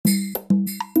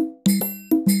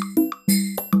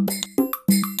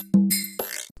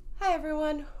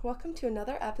welcome to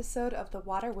another episode of the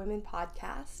Water Women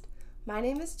podcast. My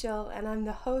name is Jill, and I'm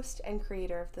the host and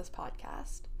creator of this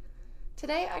podcast.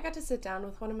 Today, I got to sit down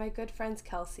with one of my good friends,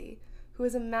 Kelsey, who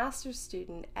is a master's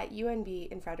student at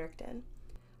UNB in Fredericton.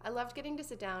 I loved getting to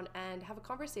sit down and have a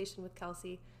conversation with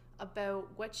Kelsey about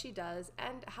what she does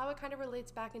and how it kind of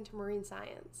relates back into marine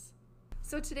science.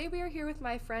 So today we are here with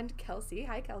my friend Kelsey.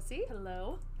 Hi, Kelsey.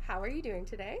 Hello. How are you doing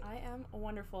today? I am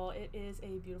wonderful. It is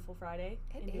a beautiful Friday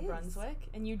in New is. Brunswick,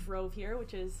 and you drove here,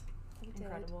 which is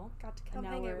incredible. Got to come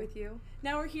hang out with you.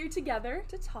 Now we're here together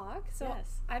To talk. So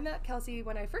Yes. I met Kelsey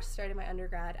when I first started my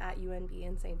undergrad at UNB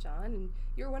in St. John, and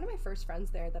you were one of my first friends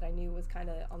there that I knew was kind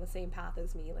of on the same path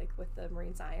as me, like with the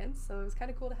marine science. So it was kind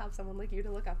of cool to have someone like you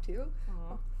to look up to.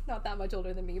 Aw. Not that much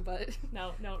older than me, but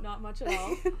No, not much at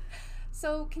all.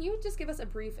 So can you just give us a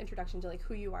brief introduction to like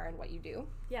who you are and what you do?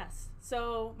 Yes.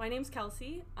 So my name's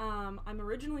Kelsey. I'm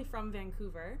originally from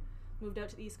Vancouver. Moved out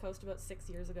to the East Coast about 6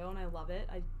 years ago, and I love it.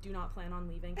 I do not plan on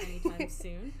leaving anytime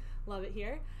soon. Love it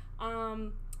here. I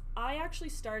actually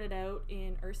started out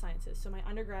in earth sciences. So my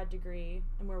undergrad degree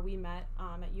and where we met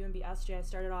at UNB SJ, I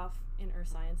started off in earth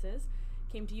sciences.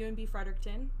 Came to UNB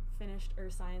Fredericton, finished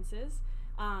earth sciences,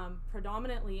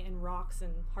 predominantly in rocks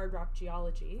and hard rock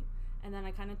geology. And then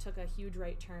I kind of took a huge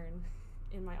right turn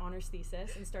in my honors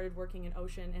thesis and started working in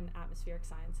ocean and atmospheric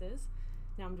sciences.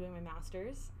 Now I'm doing my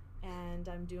master's, and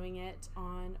I'm doing it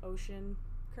on ocean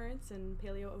currents and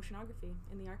paleoceanography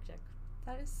in the Arctic.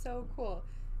 That is so cool.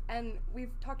 And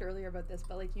we've talked earlier about this,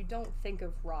 but like you don't think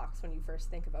of rocks when you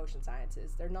first think of ocean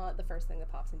sciences. They're not the first thing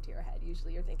that pops into your head.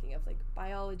 Usually you're thinking of like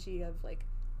biology, of like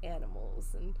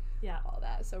animals and Yeah. all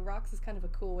that. So rocks is kind of a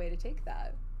cool way to take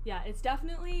that. Yeah, it's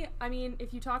definitely, I mean,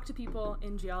 if you talk to people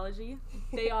in geology,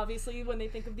 they obviously, when they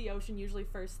think of the ocean, usually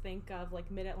first think of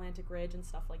like mid-Atlantic ridge and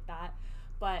stuff like that.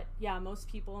 But yeah, most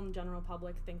people in the general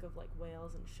public think of like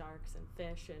whales and sharks and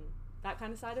fish and that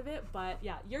kind of side of it. But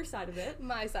yeah, your side of it.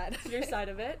 My side. Your side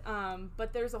of it.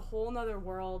 But there's a whole nother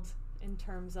world in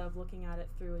terms of looking at it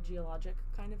through a geologic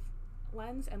kind of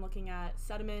lens and looking at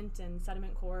sediment and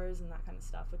sediment cores and that kind of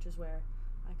stuff, which is where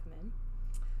I come in.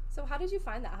 So how did you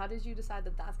find that? How did you decide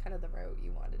that that's kind of the route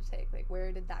you wanted to take? Like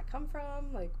where did that come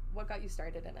from? Like what got you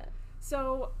started in it?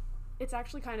 So it's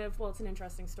actually kind of, well, it's an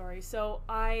interesting story. So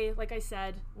I, like I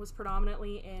said, was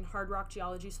predominantly in hard rock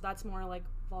geology. So that's more like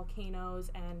volcanoes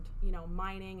and, you know,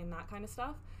 mining and that kind of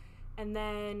stuff. And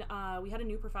then we had a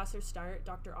new professor start,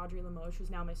 Dr. Audrey Limoges, who's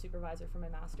now my supervisor for my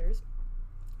master's.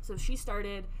 So she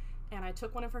started, and I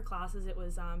took one of her classes. It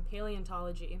was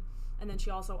paleontology. And then she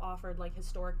also offered like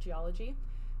historic geology.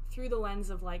 Through the lens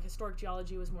of like historic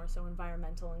geology was more so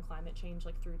environmental and climate change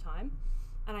like through time.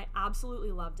 And I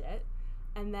absolutely loved it.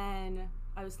 And then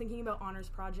I was thinking about honors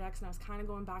projects, and I was kind of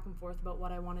going back and forth about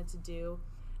what I wanted to do.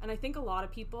 And I think a lot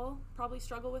of people probably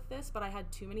struggle with this, but I had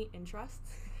too many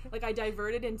interests. Like I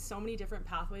diverted in so many different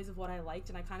pathways of what I liked,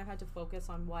 and I kind of had to focus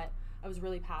on what I was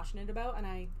really passionate about. And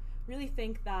I really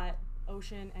think that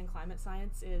ocean and climate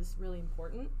science is really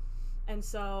important. And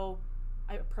so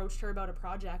I approached her about a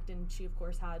project, and she of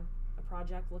course had a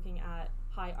project looking at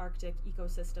high Arctic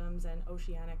ecosystems and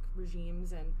oceanic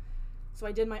regimes. And so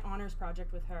I did my honors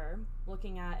project with her,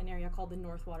 looking at an area called the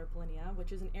North Water Polynya,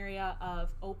 which is an area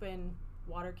of open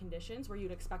water conditions where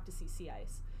you'd expect to see sea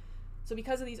ice. So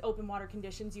because of these open water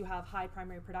conditions, you have high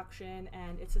primary production,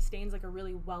 and it sustains like a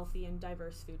really wealthy and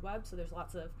diverse food web. So there's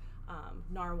lots of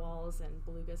narwhals and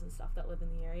belugas and stuff that live in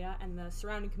the area, and the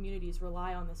surrounding communities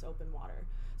rely on this open water.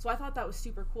 So I thought that was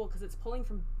super cool because it's pulling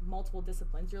from multiple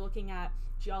disciplines. You're looking at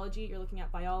geology, you're looking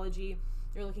at biology,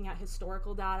 you're looking at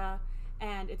historical data,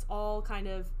 and it's all kind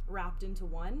of wrapped into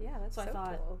one. Yeah, that's so I so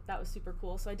thought cool. that was super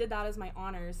cool. So I did that as my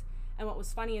honors. And what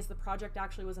was funny is the project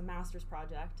actually was a master's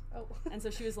project. Oh. And so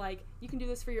she was like, you can do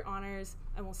this for your honors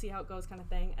and we'll see how it goes kind of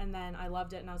thing. And then I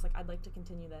loved it, and I was like, I'd like to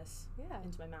continue this Yeah.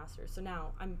 into my master's. So now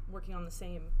I'm working on the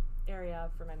same area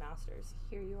for my master's.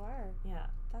 Here you are. Yeah.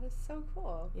 That is so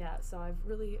cool. Yeah. So I've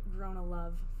really grown a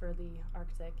love for the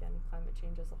Arctic and climate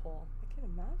change as a whole. I can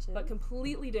imagine. But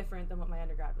completely different than what my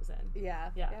undergrad was in.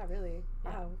 Yeah, Yeah. really.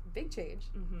 Yeah. Wow, big change.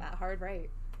 Mhm. That hard right.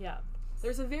 Yeah.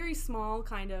 There's a very small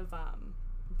kind of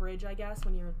bridge, I guess,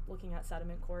 when you're looking at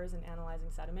sediment cores and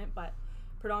analyzing sediment, but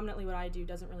predominantly what I do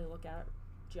doesn't really look at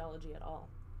geology at all.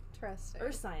 Interesting.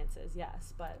 Earth sciences,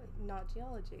 yes, but Not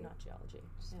geology. not geology.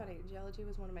 It's Yeah. funny. Geology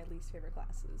was one of my least favorite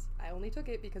classes. I only took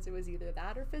it because it was either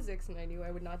that or physics, and I knew I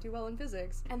would not do well in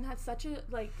physics. And that's such a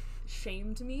like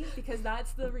shame to me because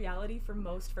that's the reality for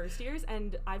most first years,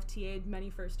 and I've TA'd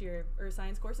many first year earth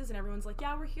science courses, and everyone's like,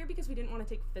 yeah, we're here because we didn't want to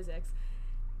take physics.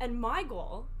 And my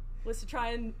goal was to try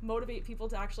and motivate people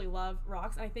to actually love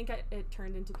rocks. And I think it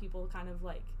turned into people kind of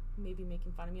like maybe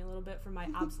making fun of me a little bit for my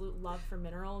absolute love for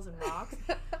minerals and rocks.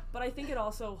 But I think it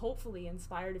also hopefully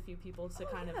inspired a few people to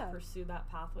kind of pursue that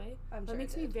pathway. That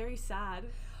makes me very sad.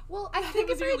 Well, I think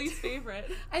it was your least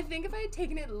favorite. I think if I had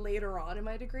taken it later on in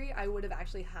my degree, I would have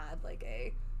actually had like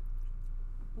a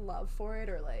love for it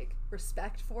or like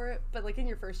respect for it. But like in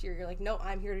your first year, you're like, no,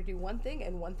 I'm here to do one thing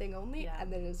and one thing only,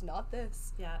 and then it's not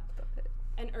this. Yeah.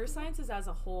 And earth sciences as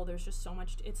a whole, there's just so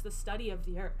much. It's the study of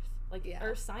the earth. Like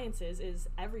earth sciences is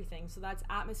everything. So that's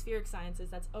atmospheric sciences,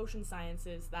 that's ocean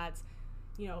sciences, that's,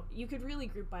 you know, you could really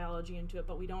group biology into it,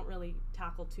 but we don't really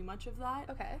tackle too much of that.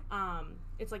 Okay.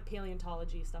 It's like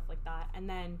paleontology, stuff like that. And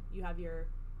then you have your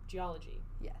geology.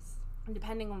 Yes. And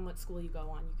depending on what school you go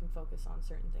on, you can focus on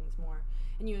certain things more.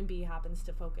 And UNB happens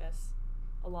to focus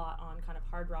a lot on kind of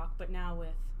hard rock, but now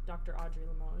with Dr. Audrey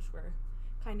Limoges, we're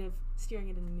kind of steering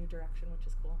it in a new direction, which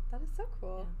is cool. That is so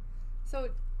cool. Yeah. So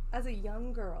as a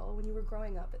young girl, when you were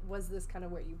growing up, was this kind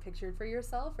of what you pictured for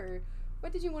yourself, or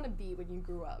what did you want to be when you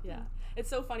grew up? Yeah. It's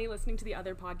so funny listening to the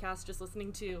other podcasts, just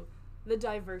listening to the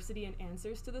diversity in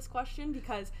answers to this question,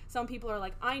 because some people are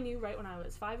like, I knew right when I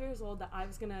was 5 years old that I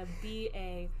was going to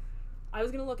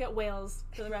look at whales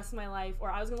for the rest of my life, or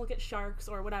I was going to look at sharks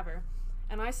or whatever.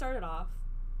 And I started off,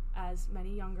 as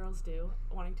many young girls do,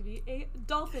 wanting to be a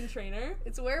dolphin trainer.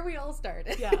 It's where we all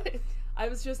started. Yeah. I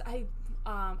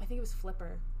think it was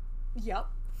Flipper. Yep.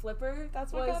 Flipper.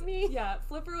 That's what got me. Yeah.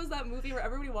 Flipper was that movie where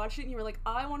everybody watched it and you were like,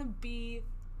 I want to be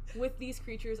with these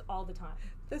creatures all the time.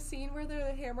 The scene where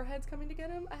the hammerhead's coming to get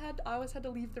him, I always had to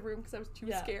leave the room because I was too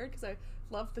scared, because I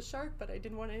loved the shark, but I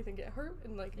didn't want anything to get hurt,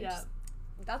 and like,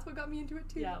 that's what got me into it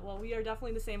too. Yeah, well, we are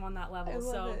definitely the same on that level. I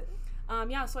love it.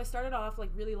 So I started off like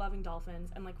really loving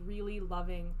dolphins and like really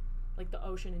loving like the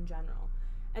ocean in general.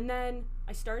 And then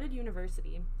I started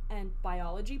university, and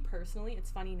biology personally,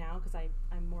 it's funny now because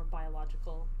I'm more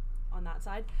biological on that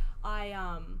side.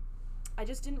 I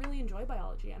just didn't really enjoy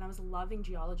biology, and I was loving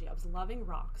geology. I was loving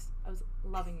rocks. I was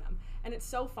loving them. And it's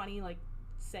so funny like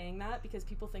saying that, because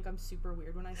people think I'm super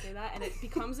weird when I say that, and it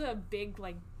becomes a big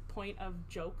like point of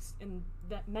jokes in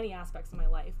many aspects of my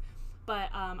life. But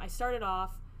I started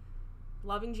off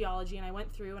loving geology, and I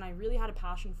went through and I really had a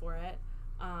passion for it.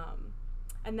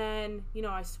 And then, you know,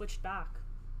 I switched back.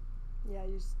 Yeah,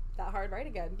 you just that hard right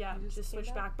again. Yeah, just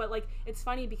switched back. But like, it's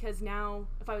funny because now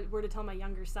if I were to tell my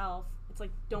younger self, it's like,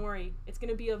 don't worry, it's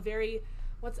going to be a very,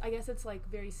 it's like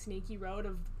very snaky road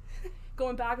of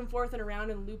going back and forth and around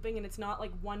and looping, and it's not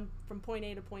like one from point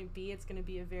A to point B. It's going to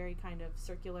be a very kind of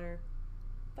circular.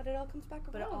 But it all comes back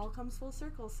around. But it all comes full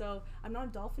circle. So I'm not a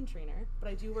dolphin trainer, but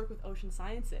I do work with ocean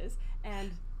sciences,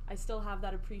 and I still have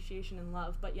that appreciation and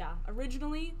love. But yeah,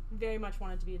 originally very much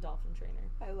wanted to be a dolphin trainer.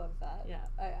 I love that. Yeah.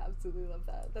 I absolutely love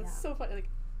that. That's so funny. Like,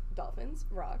 dolphins,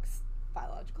 rocks,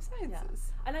 biological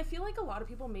sciences. Yeah. And I feel like a lot of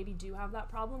people maybe do have that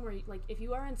problem where, like, if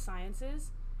you are in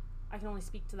sciences, I can only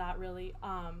speak to that really,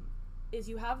 is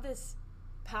you have this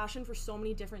passion for so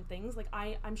many different things. Like,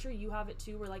 I'm sure you have it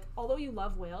too, where like, although you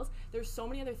love whales, there's so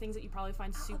many other things that you probably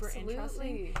find super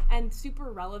interesting and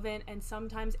super relevant, and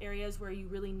sometimes areas where you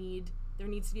really there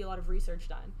needs to be a lot of research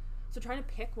done. So trying to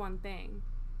pick one thing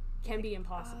can be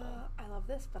impossible. I love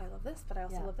this, but I love this, but I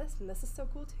also love this, and this is so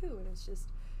cool too. And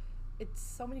it's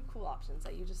so many cool options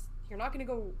that you're not gonna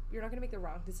make the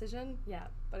wrong decision. Yeah.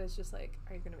 But it's just like,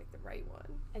 are you gonna make the right one?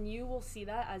 And you will see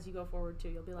that as you go forward too.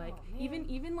 You'll be like,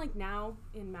 even like now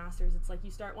in masters, it's like you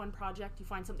start one project, you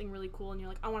find something really cool, and you're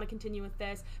like, I want to continue with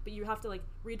this, but you have to like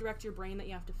redirect your brain that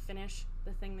you have to finish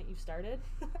the thing that you started.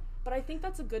 But I think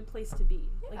that's a good place to be.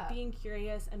 Yeah. Like, being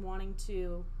curious and wanting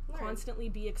to constantly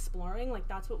be exploring, like,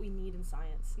 that's what we need in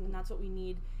science. And that's what we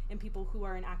need in people who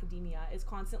are in academia, is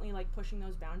constantly like pushing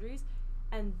those boundaries,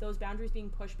 and those boundaries being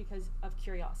pushed because of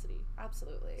curiosity.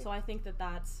 Absolutely. So I think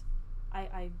that's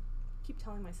I keep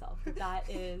telling myself that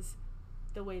is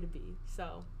the way to be.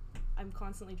 So I'm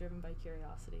constantly driven by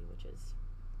curiosity, which is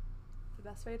the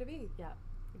best way to be. Yeah,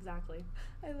 exactly.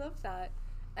 I love that.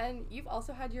 And you've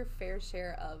also had your fair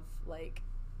share of like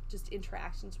just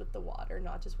interactions with the water,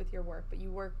 not just with your work, but you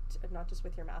worked not just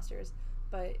with your masters,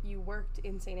 but you worked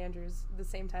in St. Andrews the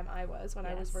same time I was. When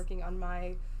I was working on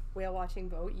my whale watching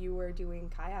boat, you were doing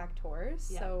kayak tours.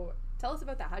 Yeah. So tell us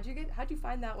about that. How'd you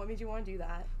find that? What made you want to do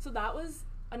that? So that was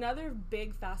another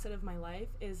big facet of my life,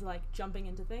 is like jumping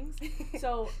into things.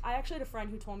 So I actually had a friend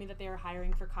who told me that they were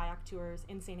hiring for kayak tours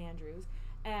in St. Andrews,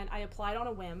 and I applied on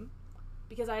a whim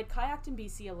because I had kayaked in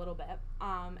BC a little bit.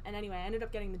 And anyway, I ended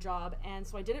up getting the job, and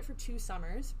so I did it for 2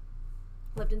 summers.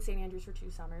 Lived in St. Andrews for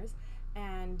 2 summers.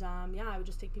 And I would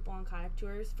just take people on kayak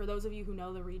tours. For those of you who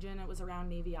know the region, it was around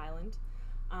Navy Island.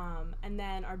 And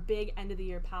then our big end of the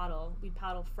year paddle, we'd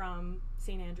paddle from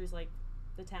St. Andrews, like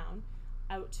the town,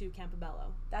 out to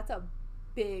Campobello. That's a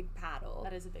big paddle.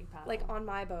 That is a big paddle. Like on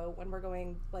my boat, when we're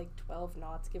going like 12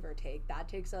 knots, give or take, that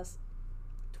takes us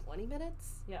 20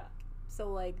 minutes. Yeah.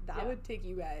 So like that would take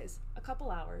you guys a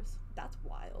couple hours. That's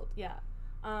wild. Yeah.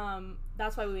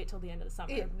 That's why we wait till the end of the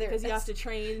summer, because you have to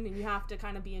train and you have to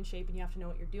kind of be in shape and you have to know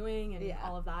what you're doing and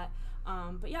all of that.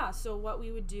 But yeah, so what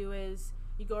we would do is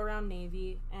you go around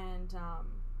Navy and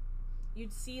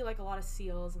you'd see like a lot of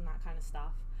seals and that kind of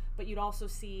stuff, but you'd also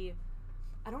see,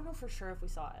 I don't know for sure if we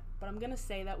saw it, but I'm gonna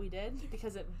say that we did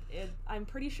because I'm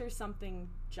pretty sure something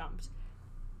jumped.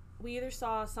 We either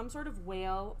saw some sort of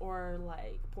whale or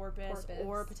like porpoise.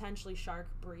 Or potentially shark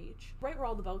breach right where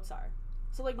all the boats are.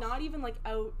 So like not even like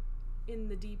out in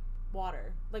the deep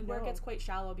water, like where it gets quite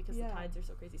shallow because the tides are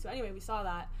so crazy. So anyway, we saw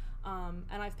that,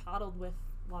 and I've paddled with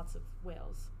lots of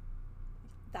whales.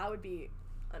 That would be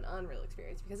an unreal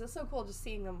experience because it's so cool just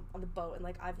seeing them on the boat, and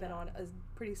like I've been on a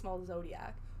pretty small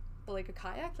Zodiac, but like a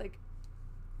kayak, like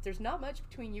there's not much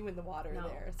between you and the water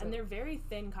there. So. And they're very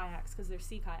thin kayaks because they're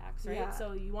sea kayaks, right? Yeah.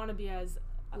 So you want to be as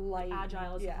light,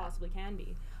 agile as you possibly can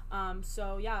be.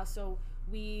 So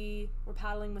we were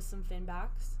paddling with some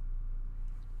finbacks.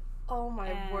 Oh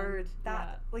my word.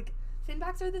 Like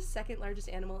finbacks are the second largest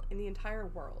animal in the entire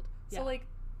world. So like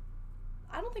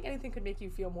I don't think anything could make you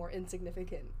feel more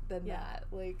insignificant than that.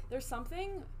 Like there's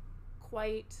something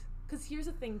quite, because here's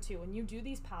the thing too, when you do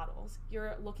these paddles,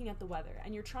 you're looking at the weather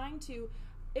and you're trying to,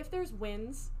 if there's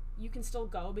winds, you can still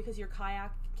go because your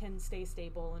kayak can stay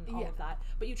stable and all of that.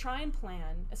 But you try and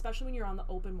plan, especially when you're on the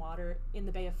open water in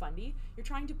the Bay of Fundy, you're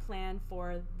trying to plan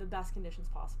for the best conditions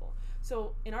possible.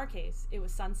 So in our case, it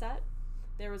was sunset.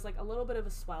 There was like a little bit of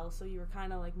a swell, so you were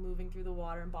kind of like moving through the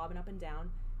water and bobbing up and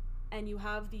down. And you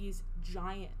have these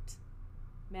giant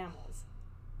mammals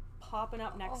popping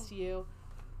up next to you.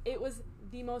 It was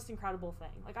the most incredible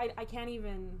thing. Like I can't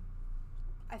even...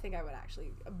 I think I would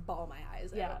actually bawl my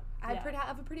eyes out. I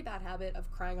have a pretty bad habit of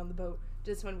crying on the boat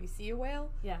just when we see a whale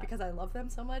because I love them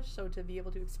so much. So to be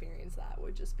able to experience that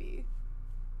would just be,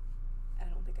 I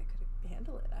don't think I could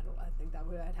handle it. I think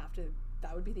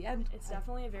that would be the end. It's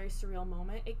definitely a very surreal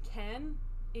moment. It can,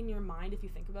 in your mind, if you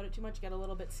think about it too much, get a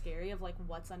little bit scary of like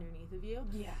what's underneath of you.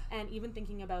 Yeah. And even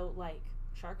thinking about like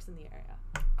sharks in the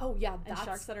area. Oh yeah. And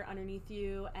sharks that are underneath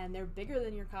you and they're bigger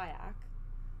than your kayak.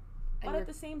 But at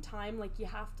the same time, like, you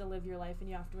have to live your life and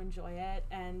you have to enjoy it.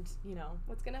 And, you know,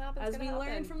 what's going to happen? As we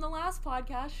learned from the last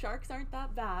podcast, sharks aren't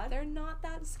that bad. They're not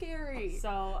that scary.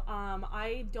 So,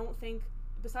 I don't think,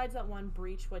 besides that one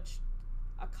breach, which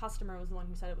a customer was the one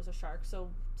who said it was a shark. So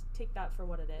take that for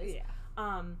what it is. Yeah.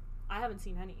 I haven't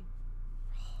seen any.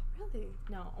 Really?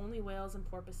 No, only whales and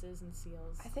porpoises and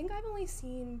seals. I think I've only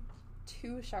seen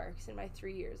 2 sharks in my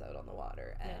 3 years out on the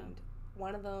water. And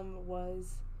one of them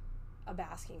was a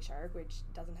basking shark, which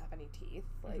doesn't have any teeth,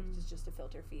 like it's just a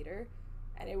filter feeder,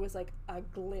 and it was like a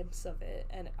glimpse of it,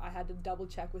 and I had to double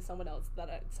check with someone else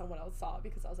that someone else saw,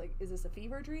 because I was like, is this a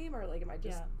fever dream or like am I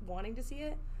just wanting to see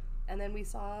it? And then we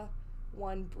saw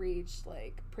one breach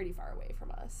like pretty far away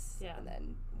from us, and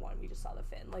then one we just saw the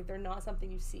fin. Like they're not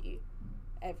something you see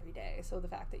every day, so the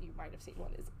fact that you might have seen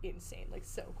one is insane, like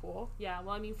so cool. Yeah,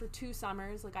 well, I mean, for 2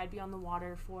 summers, like I'd be on the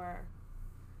water for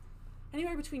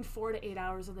anywhere between 4 to 8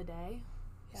 hours of the day.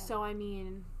 Yeah. So, I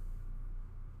mean,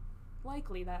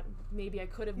 likely that maybe I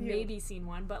could have maybe seen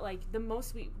one, but like the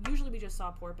most we just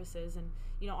saw porpoises, and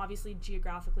you know, obviously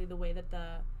geographically the way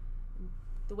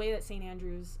that St.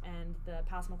 Andrews and the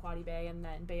Passamaquoddy Bay and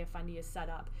then Bay of Fundy is set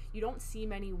up, you don't see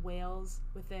many whales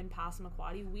within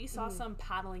Passamaquoddy. We saw some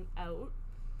paddling out,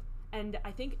 and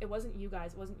I think it wasn't you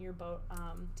guys, it wasn't your boat.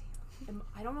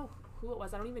 I don't know who it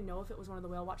was. I don't even know if it was one of the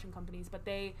whale watching companies, but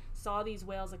they saw these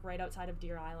whales like right outside of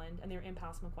Deer Island, and they were in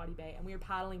Passamaquoddy Bay, and we were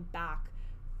paddling back,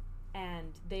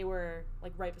 and they were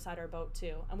like right beside our boat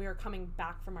too, and we were coming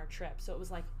back from our trip, so it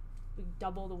was like we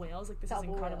double the whales. Like this is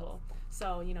incredible.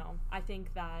 So you know, I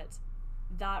think that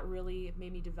really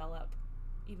made me develop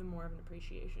even more of an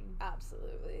appreciation.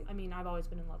 Absolutely. I mean, I've always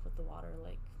been in love with the water,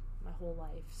 like my whole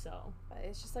life, so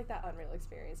it's just like that unreal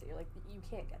experience that you're like, you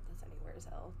can't get this anywhere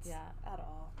else. At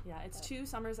all. Yeah, it's 2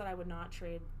 summers that I would not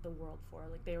trade the world for.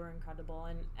 Like they were incredible,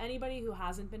 and anybody who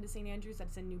hasn't been to St. Andrews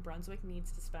that's in New Brunswick needs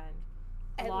to spend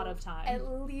a lot of time, at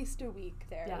least a week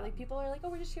there. Like people are like, oh,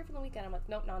 we're just here for the weekend. I'm like,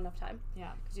 nope, not enough time.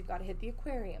 Because you've got to hit the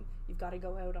aquarium, you've got to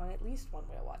go out on at least 1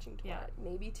 whale watching tour,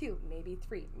 maybe 2, maybe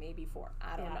 3, maybe 4,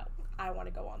 I don't know. I want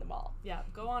to go on them all.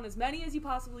 Go on as many as you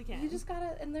possibly can. You just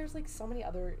gotta, and there's like so many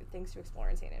other things to explore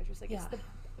in St. Andrews. Like it's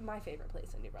my favorite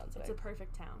place in New Brunswick. It's a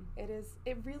perfect town. It is.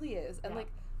 It really is. And like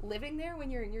living there when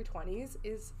you're in your 20s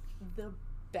is the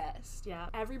best. Yeah.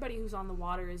 Everybody who's on the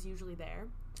water is usually there.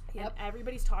 Yep. And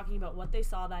everybody's talking about what they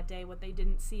saw that day, what they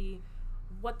didn't see,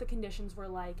 what the conditions were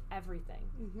like,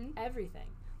 everything. Everything.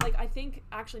 Like, I think,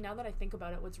 actually, now that I think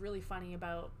about it, what's really funny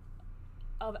out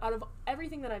of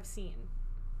everything that I've seen,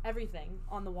 everything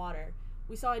on the water,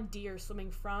 we saw a deer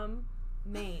swimming from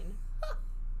Maine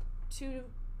to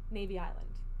Navy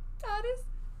Island. That is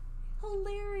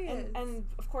hilarious. And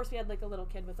of course, we had like a little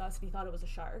kid with us, and he thought it was a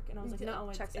shark, and I was like,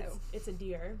 no, it's a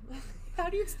deer. How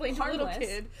do you explain to a little Harmless.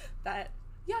 kid that,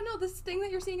 yeah, no, this thing that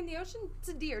you're seeing in the ocean, it's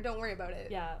a deer, don't worry about it.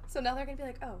 Yeah. So now they're gonna be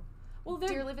like, oh, well,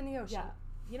 deer live in the ocean. Yeah.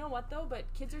 You know what, though? But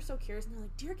kids are so curious, and they're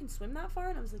like, deer can swim that far?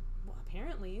 And I was like, well,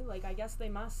 apparently. Like, I guess they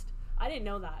must. I didn't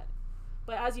know that.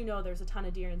 But as you know, there's a ton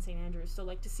of deer in St. Andrews, so,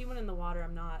 like, to see one in the water,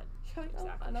 I'm not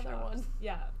exactly another shocked. one.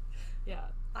 Yeah. Yeah.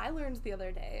 I learned the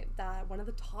other day that one of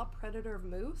the top predator of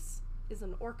moose is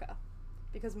an orca.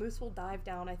 Because moose will dive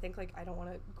down, I think, like, I don't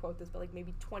want to quote this, but, like,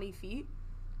 maybe 20 feet.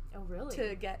 Oh, really?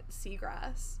 To get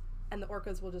seagrass. And the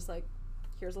orcas will just, like,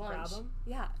 here's lunch. Grab them?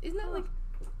 Yeah. Isn't that, like,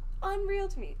 unreal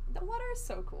to me? The water is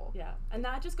so cool. Yeah. And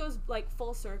that just goes, like,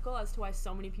 full circle as to why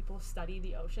so many people study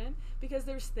the ocean. Because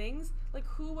there's things, like,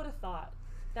 who would have thought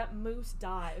that moose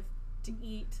dive to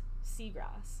eat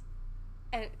seagrass?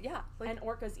 And, yeah. Like, and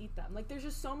orcas eat them. Like, there's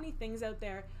just so many things out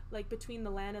there, like, between the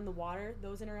land and the water,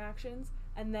 those interactions,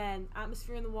 and then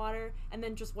atmosphere in the water, and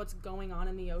then just what's going on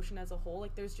in the ocean as a whole.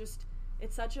 Like, there's just,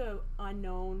 it's such a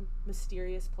unknown,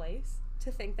 mysterious place.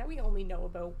 To think that we only know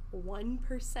about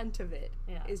 1% of it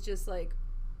is just, like,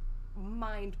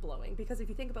 mind-blowing. Because if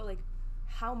you think about, like,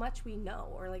 how much we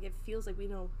know, or, like, it feels like we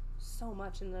know so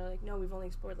much, and they're like, no, we've only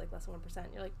explored, like, less than 1%.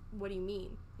 You're like, what do you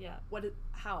mean? Yeah.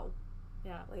 How?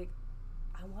 Yeah. Like,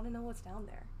 I want to know what's down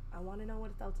there. I want to know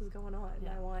what else is going on. Yeah.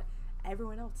 And I want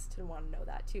everyone else to want to know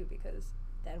that, too, because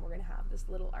then we're going to have this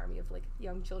little army of, like,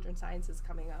 young children sciences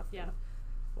coming up. Yeah. And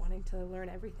wanting to learn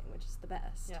everything, which is the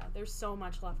best. Yeah, there's so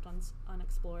much left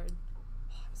unexplored.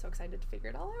 I'm so excited to figure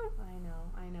it all out.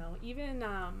 I know. Even,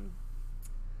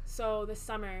 so this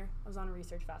summer, I was on a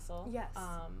research vessel. Yes.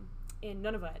 In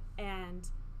Nunavut, and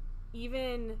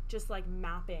even just, like,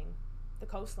 mapping the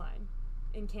coastline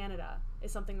in Canada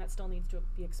is something that still needs to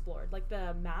be explored. Like,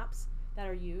 the maps that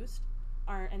are used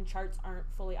and charts aren't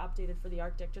fully updated for the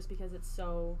Arctic just because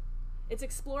it's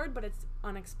explored, but it's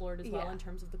unexplored as well in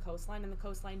terms of the coastline, and the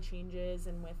coastline changes,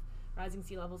 and with rising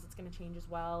sea levels it's going to change as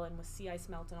well, and with sea ice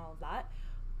melt and all of that,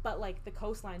 but, like, the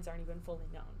coastlines aren't even fully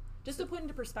known. Just to put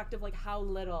into perspective, like, how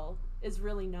little is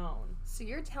really known. So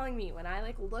you're telling me when I,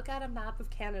 like, look at a map of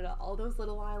Canada, all those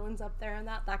little islands up there and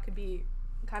that could be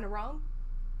kind of wrong?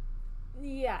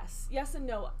 Yes and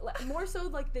no. More so,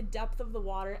 like, the depth of the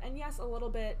water, and yes, a little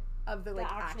bit of the,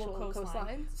 like, actual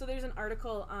coastline. So there's an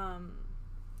article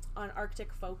on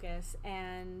Arctic Focus,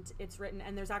 and it's written,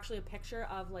 and there's actually a picture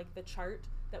of, like, the chart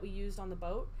that we used on the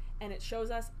boat, and it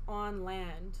shows us on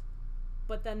land,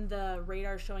 but then the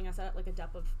radar is showing us at, like, a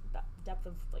depth of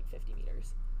like 50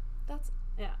 meters. That's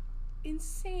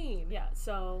insane. Yeah,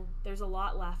 so there's a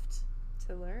lot left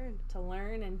to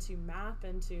learn and to map,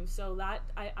 and to, so that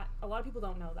I a lot of people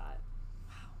don't know that.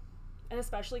 Wow. And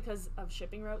especially because of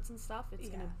shipping routes and stuff, it's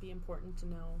going to be important to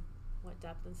know what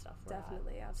depth and stuff we're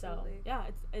Definitely, at. absolutely. So, yeah,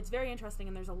 it's very interesting,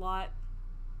 and there's a lot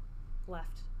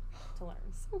left to learn.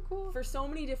 So cool. For so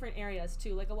many different areas,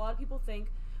 too. Like, a lot of people think,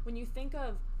 when you think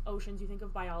of oceans, you think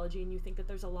of biology, and you think that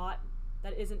there's a lot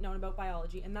that isn't known about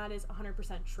biology, and that is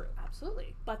 100% true.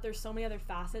 Absolutely. But there's so many other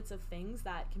facets of things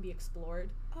that can be explored.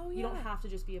 Oh, yeah. You don't have to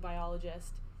just be a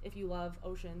biologist if you love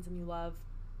oceans and you love,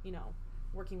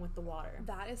 working with the water.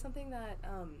 That is something that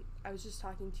I was just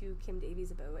talking to Kim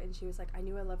Davies about, and she was like, I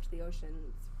knew I loved the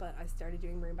oceans, but I started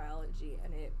doing marine biology,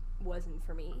 and it wasn't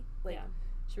for me. Like,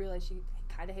 she realized she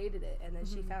kind of hated it, and then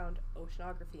she found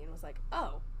oceanography and was like,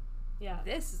 oh,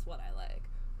 this is what I like.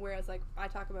 Whereas, like, I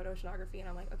talk about oceanography, and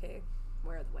I'm like, okay,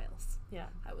 where are the whales? Yeah.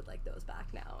 I would like those back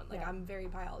now. And, like, I'm very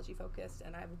biology focused,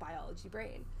 and I have a biology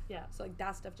brain. Yeah. So, like,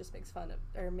 that stuff just makes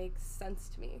makes sense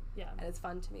to me. Yeah. And it's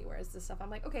fun to me. Whereas this stuff, I'm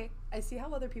like, okay, I see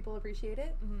how other people appreciate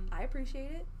it. Mm-hmm. I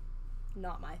appreciate it.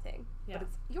 Not my thing. Yeah. But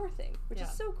it's your thing, which is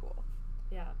so cool.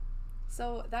 Yeah.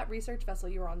 So, that research vessel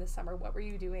you were on this summer, what were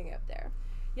you doing out there?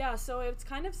 Yeah, so it's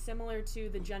kind of similar to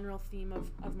the general theme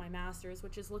of my master's,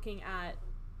 which is looking at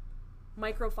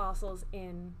microfossils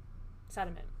in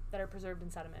sediment that are preserved in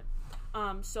sediment.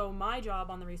 So my job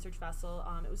on the research vessel,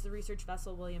 it was the research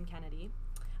vessel William Kennedy,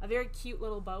 a very cute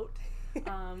little boat,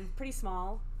 pretty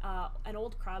small, an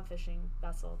old crab fishing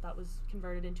vessel that was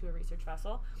converted into a research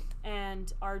vessel.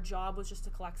 And our job was just to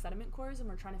collect sediment cores, and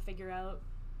we're trying to figure out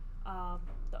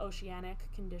the oceanic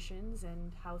conditions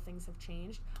and how things have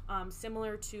changed.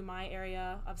 Similar to my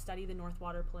area of study, the North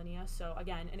Water Polynya, so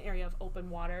again, an area of open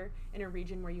water in a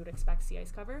region where you would expect sea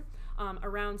ice cover.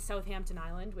 Around Southampton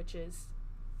Island, which is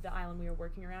the island we were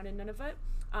working around in Nunavut,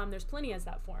 there's polynyas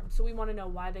that form. So we want to know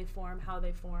why they form, how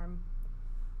they form,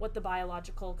 what the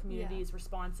biological community's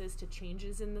response is to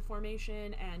changes in the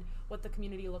formation, and what the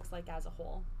community looks like as a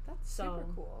whole. That's super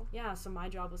cool. Yeah, so my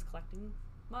job was collecting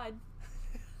mud.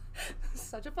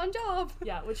 Such a fun job.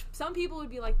 Yeah, which some people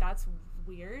would be like, that's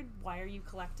weird. Why are you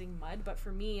collecting mud? But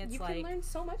for me, it's like... You can learn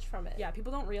so much from it. Yeah,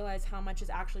 people don't realize how much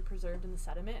is actually preserved in the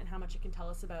sediment and how much it can tell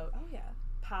us about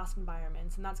past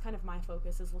environments. And that's kind of my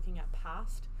focus, is looking at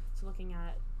past. So looking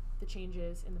at the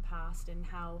changes in the past and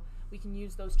how we can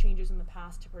use those changes in the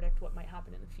past to predict what might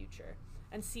happen in the future,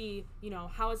 and see,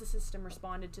 how has the system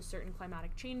responded to certain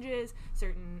climatic changes,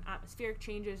 certain atmospheric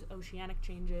changes, oceanic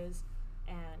changes,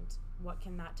 and what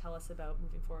can that tell us about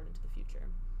moving forward into the future.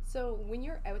 So when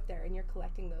you're out there and you're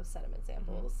collecting those sediment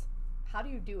samples, how do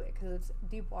you do it? Because it's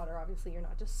deep water, obviously, you're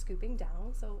not just scooping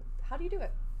down. So how do you do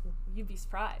it? You'd be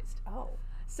surprised. Oh.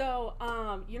 So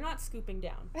you're not scooping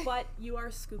down, but you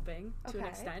are scooping to an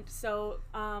extent. So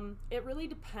it really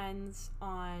depends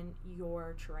on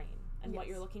your terrain and what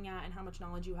you're looking at and how much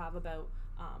knowledge you have about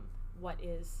what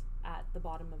is at the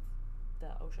bottom of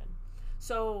the ocean.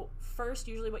 So first,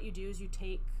 usually what you do is you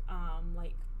take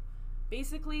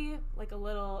basically a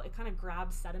little, it kind of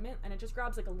grabs sediment, and it just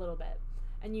grabs a little bit.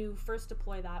 And you first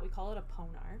deploy that, we call it a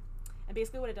ponar. And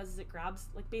basically what it does is it grabs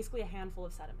basically a handful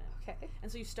of sediment. Okay.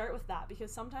 And so you start with that,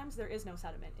 because sometimes there is no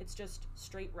sediment. It's just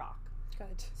straight rock.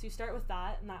 Good. So you start with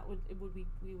that, and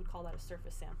we would call that a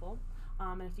surface sample.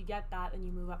 And if you get that, then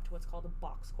you move up to what's called a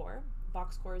box core.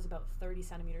 Box core is about 30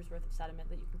 centimeters worth of sediment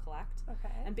that you can collect.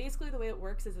 Okay. And basically the way it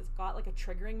works is it's got a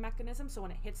triggering mechanism. So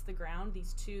when it hits the ground,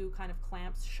 these two kind of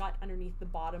clamps shut underneath the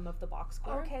bottom of the box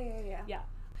core. Okay,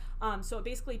 yeah. So it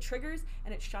basically triggers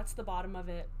and it shuts the bottom of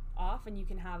it off, and you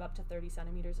can have up to 30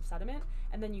 centimeters of sediment,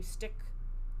 and then you stick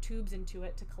tubes into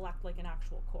it to collect an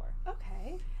actual core. Okay.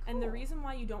 Cool. And the reason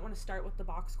why you don't want to start with the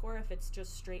box core if it's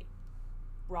just straight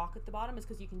rock at the bottom is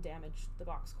because you can damage the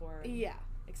box core, and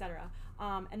etc.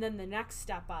 And then the next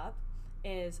step up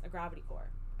is a gravity core.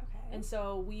 Okay. And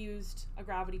so we used a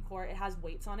gravity core. It has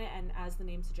weights on it, and as the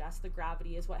name suggests, the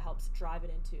gravity is what helps drive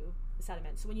it into the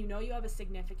sediment. So when you know you have a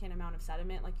significant amount of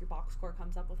sediment, like your box core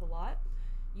comes up with a lot,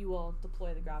 you will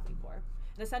deploy the gravity core.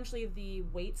 And essentially the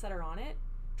weights that are on it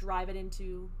drive it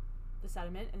into the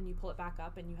sediment, and then you pull it back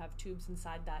up, and you have tubes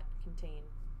inside that contain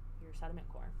your sediment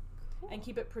core. Cool. And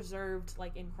keep it preserved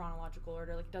in chronological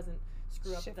order, it doesn't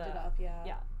screw up Shift it up,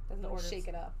 doesn't the orders. Shake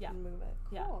it up and move it.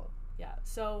 Cool. Yeah.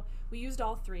 So we used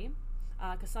all three,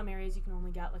 because some areas you can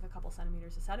only get a couple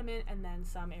centimeters of sediment, and then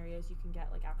some areas you can get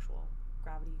actual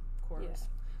gravity cores,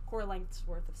 core lengths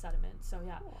worth of sediment. So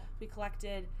cool. We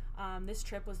collected. This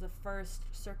trip was the first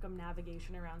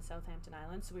circumnavigation around Southampton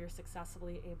Island, so we were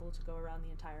successfully able to go around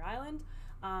the entire island,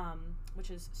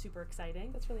 which is super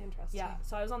exciting. That's really interesting. Yeah,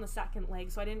 so I was on the second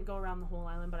leg, so I didn't go around the whole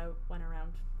island, but I went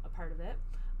around a part of it.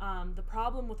 The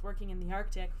problem with working in the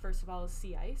Arctic, first of all, is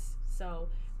sea ice. So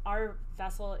our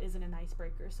vessel isn't an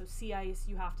icebreaker, so sea ice,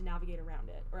 you have to navigate around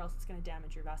it, or else it's going to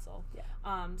damage your vessel.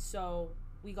 Yeah. So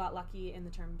we got lucky in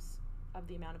the terms of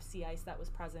the amount of sea ice that was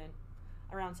present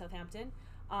around Southampton.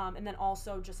 And then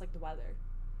also just the weather.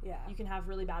 Yeah. You can have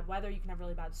really bad weather, you can have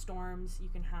really bad storms, you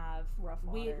can have rough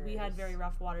waters. We had very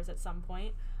rough waters at some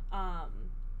point.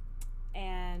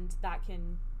 And that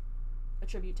can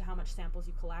attribute to how much samples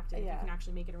you collect, and if you can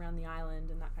actually make it around the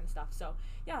island and that kind of stuff. So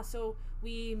so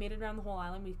we made it around the whole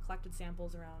island. We collected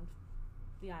samples around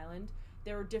the island.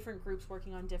 There were different groups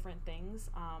working on different things.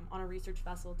 On a research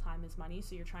vessel, time is money,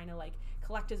 so you're trying to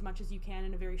collect as much as you can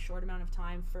in a very short amount of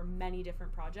time for many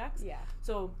different projects. Yeah.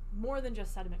 So more than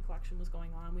just sediment collection was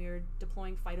going on. We were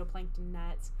deploying phytoplankton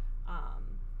nets,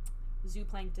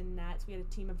 zooplankton nets. We had a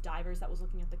team of divers that was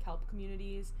looking at the kelp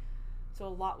communities. So a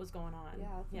lot was going on.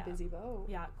 Yeah, it's a busy boat.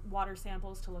 Yeah, water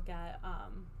samples to look at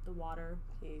the water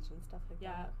pH and stuff like that.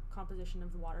 Yeah, composition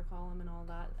of the water column and all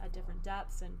that at different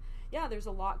depths. And there's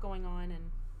a lot going on,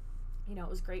 and it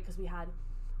was great because we had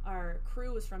our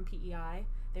crew was from PEI.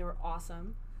 They were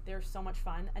awesome. They were so much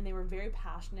fun, and they were very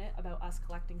passionate about us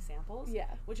collecting samples. Yeah,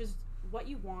 which is what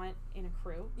you want in a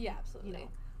crew. Yeah, absolutely.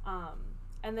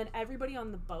 And then everybody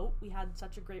on the boat, we had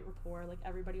such a great rapport.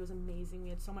 Everybody was amazing. We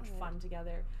had so much fun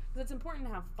together. Because it's important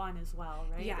to have fun as well,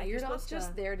 right? Yeah, you're not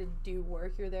just there to do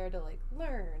work. You're there to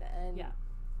learn and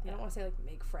I don't want to say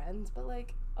make friends, but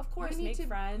of course, you need make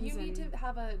friends. You need to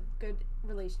have a good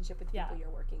relationship with the people you're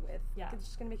working with. Yeah. It's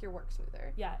just going to make your work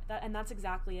smoother. Yeah, that's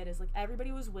exactly it. Is like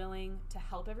everybody was willing to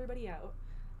help everybody out.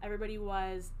 Everybody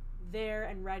was there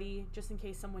and ready just in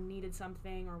case someone needed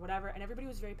something or whatever, and everybody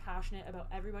was very passionate about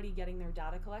everybody getting their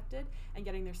data collected and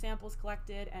getting their samples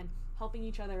collected and helping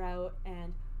each other out,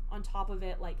 and on top of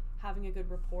it, like having a good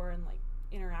rapport and like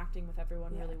interacting with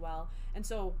everyone really well. And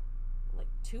so like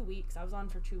 2 weeks, I was on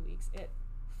for 2 weeks, it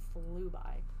flew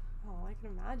by. Oh, I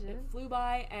can imagine. It flew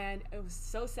by, and it was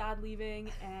so sad leaving,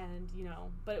 and you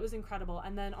know, but it was incredible.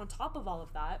 And then on top of all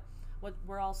of that, what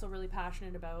we're also really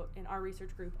passionate about in our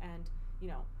research group, and you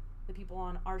know, the people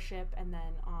on our ship, and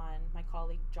then on my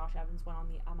colleague Josh Evans went on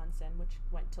the Amundsen, which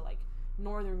went to like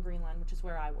northern Greenland, which is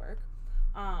where I work,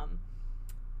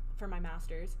 for my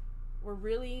master's. We're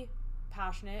really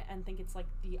passionate and think it's like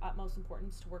the utmost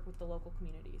importance to work with the local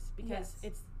communities, because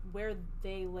it's where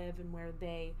they live and where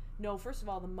they know, first of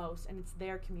all, the most, and it's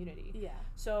their community. Yeah.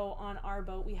 So on our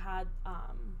boat, we had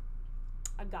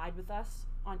a guide with us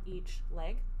on each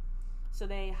leg. So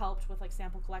they helped with like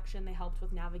sample collection, they helped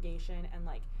with navigation and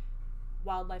like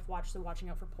wildlife watch, so watching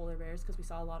out for polar bears, because we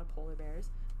saw a lot of polar bears,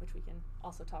 which we can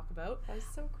also talk about. That was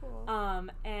so cool.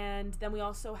 And then we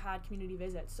also had community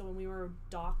visits. So when we were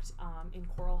docked in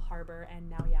Coral Harbor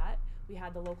and Nauyat, we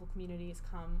had the local communities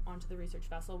come onto the research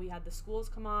vessel. We had the schools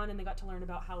come on, and they got to learn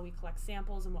about how we collect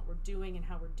samples and what we're doing and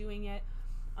how we're doing it.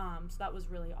 So that was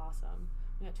really awesome.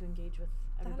 We got to engage with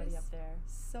everybody up there.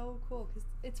 So cool, because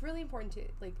it's really important to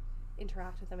like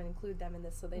interact with them and include them in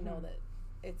this, so they know that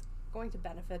it's going to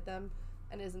benefit them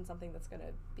and isn't something that's going to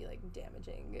be like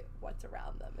damaging what's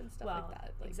around them and stuff like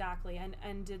that. Like, exactly.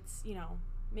 And it's, you know,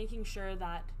 making sure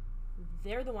that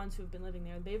they're the ones who've been living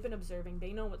there. They've been observing.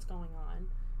 They know what's going on.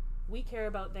 We care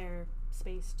about their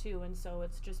space too, and so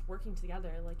it's just working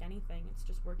together like anything. It's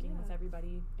just working with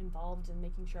everybody involved and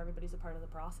making sure everybody's a part of the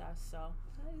process. So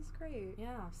that is great.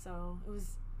 Yeah, so it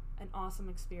was an awesome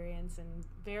experience and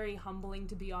very humbling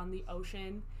to be on the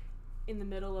ocean in the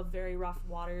middle of very rough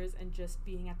waters and just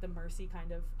being at the mercy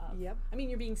kind of I mean,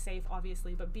 you're being safe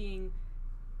obviously, but being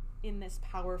in this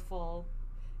powerful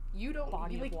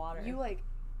body of water. You like,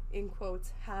 in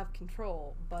quotes, have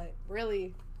control, but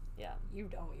really you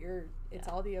don't. It's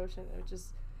all the ocean. It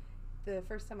just, the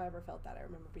first time I ever felt that, I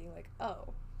remember being like,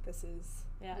 oh, this is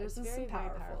this is very, a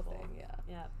powerful thing.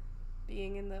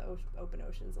 Being in the open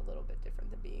ocean is a little bit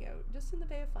different than being out just in the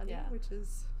Bay of Fundy, which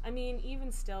is, I mean,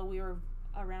 even still, we were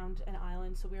around an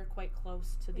island, so we were quite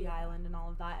close to the island and all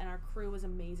of that, and our crew was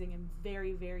amazing and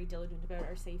very, very diligent about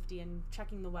our safety and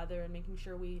checking the weather and making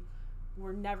sure we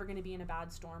were never going to be in a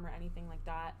bad storm or anything like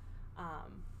that.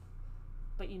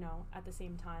 But you know, at the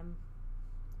same time,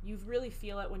 you really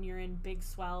feel it when you're in big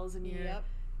swells and you're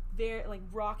there like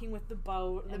rocking with the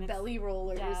boat, the and belly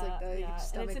rollers, like the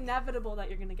stomach. And it's inevitable that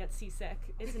you're gonna get seasick.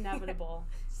 It's inevitable.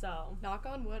 So knock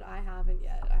on wood, I haven't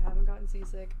yet. I haven't gotten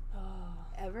seasick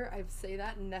ever. I say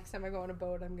that, and next time I go on a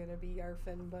boat, I'm gonna be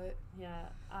yarfing. But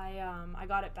I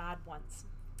got it bad once,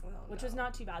 which was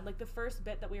not too bad. Like the first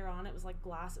bit that we were on, it was like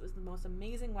glass. It was the most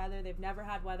amazing weather. They've never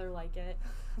had weather like it,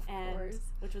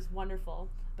 which was wonderful.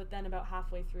 But then about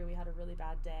halfway through, we had a really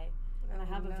bad day. And I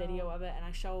have a video of it, and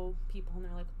I show people, and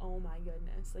they're like, oh my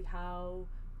goodness, like, how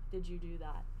did you do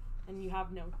that? And you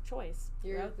have no choice.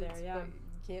 You're out there, you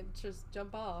can't just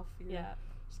jump off. You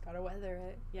just gotta weather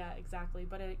it. Yeah, exactly.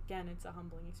 But again, it's a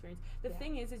humbling experience. The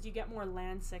thing is you get more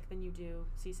land sick than you do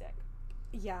seasick.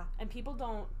 Yeah. And people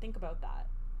don't think about that.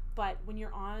 But when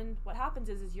you're on, what happens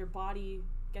is your body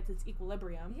gets its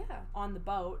equilibrium on the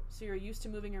boat, so you're used to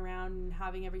moving around and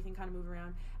having everything kind of move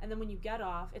around. And then when you get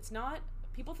off, it's not,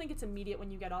 people think it's immediate when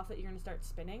you get off that you're going to start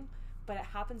spinning, but it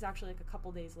happens actually like a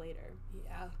couple days later.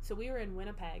 Yeah. So we were in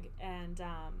Winnipeg, and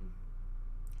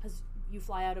as you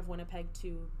fly out of Winnipeg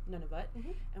to Nunavut,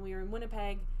 and we were in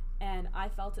Winnipeg, and I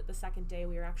felt it the second day.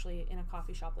 We were actually in a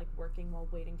coffee shop, like working while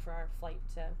waiting for our flight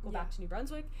to go back to New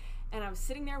Brunswick, and I was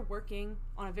sitting there working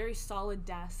on a very solid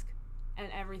desk, and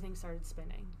everything started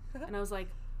spinning. And I was like,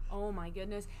 oh my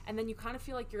goodness. And then you kind of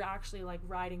feel like you're actually like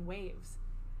riding waves,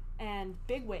 and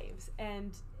big waves,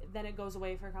 and then it goes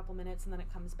away for a couple minutes, and then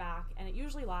it comes back, and it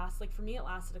usually lasts, like for me it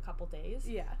lasted a couple days,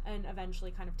 and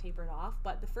eventually kind of tapered off.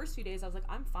 But the first few days I was like,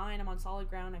 I'm fine, I'm on solid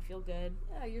ground, I feel good.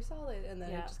 Yeah, you're solid. And then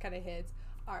it just kind of hits.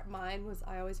 Mine was,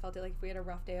 I always felt it like if we had a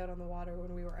rough day out on the water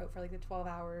when we were out for like the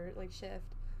 12-hour like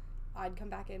shift, I'd come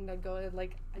back in and I'd go and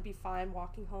like I'd be fine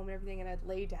walking home and everything, and I'd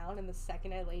lay down, and the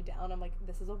second I lay down, I'm like,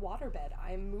 this is a waterbed,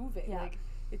 I'm moving. Like,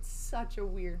 it's such a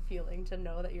weird feeling to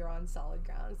know that you're on solid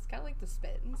ground. It's kind of like the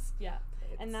spins.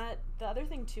 And that the other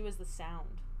thing too is the sound.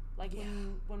 Like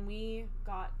when we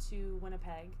got to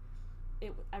Winnipeg,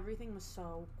 everything was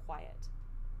so quiet,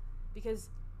 because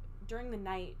during the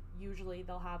night usually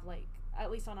they'll have, like,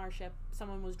 at least on our ship,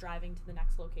 someone was driving to the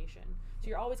next location, so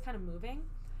you're always kind of moving,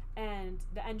 and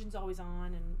the engine's always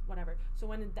on and whatever. So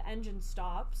when the engine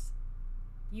stops,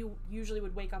 you usually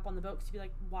would wake up on the boat because you'd be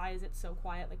like, why is it so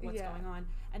quiet? Like, what's going on?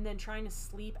 And then trying to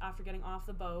sleep after getting off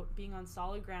the boat, being on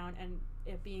solid ground, and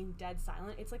it being dead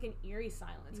silent. It's like an eerie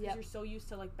silence because you're so used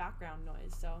to, like, background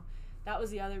noise. So that was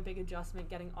the other big adjustment,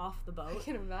 getting off the boat. I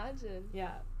can imagine.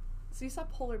 Yeah. So you saw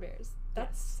polar bears.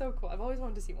 That's so cool. I've always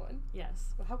wanted to see one.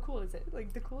 Yes. Well, how cool is it?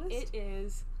 Like, the coolest? It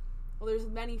is. Well, there's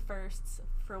many firsts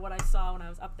for what I saw when I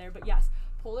was up there. But yes,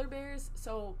 polar bears.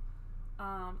 So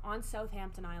on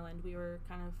Southampton Island, we were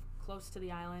kind of close to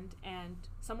the island, and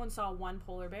someone saw one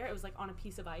polar bear. It was, like, on a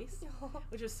piece of ice,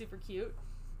 which was super cute.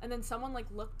 And then someone, like,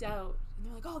 looked out, and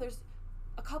they're like, oh, there's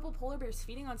a couple polar bears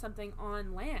feeding on something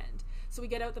on land. So we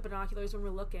get out the binoculars when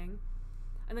we're looking,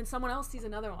 and then someone else sees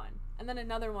another one, and then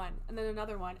another one, and then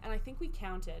another one. And I think we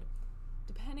counted,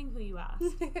 depending who you ask,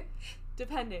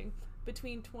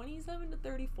 between 27 to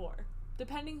 34,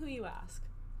 depending who you ask.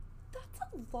 That's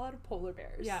a lot of polar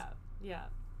bears. Yeah.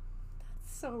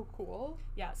 That's so cool.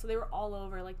 Yeah, so they were all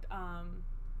over, like,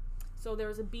 so there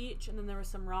was a beach, and then there were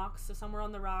some rocks. So some were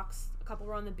on the rocks, a couple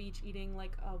were on the beach eating,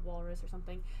 like, a walrus or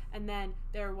something, and then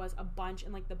there was a bunch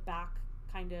in, like, the back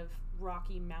kind of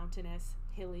rocky, mountainous,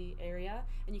 hilly area,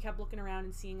 and you kept looking around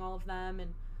and seeing all of them,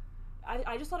 and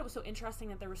I just thought it was so interesting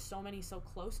that there were so many so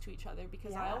close to each other,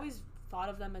 because I always thought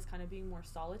of them as kind of being more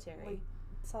solitary. Like,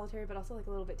 solitary, but also, like, a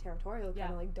little bit territorial,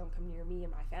 kind of like, don't come near me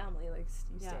and my family, like,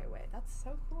 you stay away. That's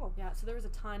so cool. Yeah, so there was a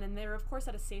ton, and they were, of course,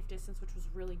 at a safe distance, which was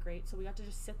really great. So we got to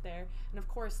just sit there, and of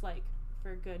course, like,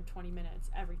 for a good 20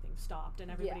 minutes, everything stopped, and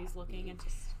everybody's looking, and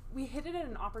we hit it at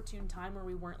an opportune time where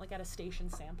we weren't, like, at a station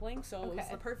sampling, so it was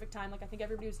the perfect time. Like, I think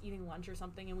everybody was eating lunch or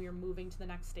something, and we were moving to the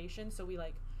next station, so we,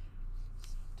 like,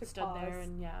 stood there,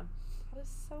 and that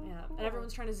is so cool. And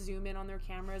everyone's trying to zoom in on their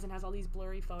cameras and has all these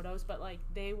blurry photos, but, like,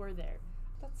 they were there.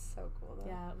 That's so cool, though.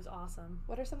 Yeah, it was awesome.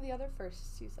 What are some of the other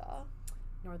firsts you saw?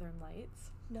 Northern Lights.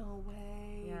 No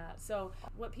way. Yeah, so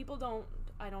what people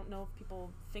I don't know if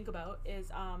people think about is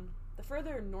the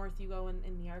further north you go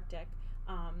in the Arctic,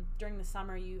 during the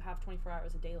summer you have 24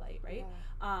 hours of daylight, right?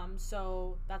 Yeah.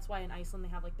 So that's why in Iceland they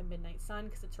have, like, the midnight sun,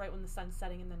 because it's right when the sun's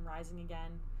setting and then rising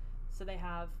again. So they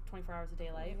have 24 hours of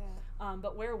daylight. Yeah.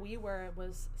 But where we were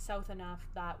was south enough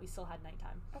that we still had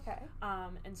nighttime. Okay.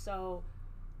 And so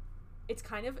it's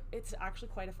actually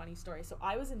quite a funny story. So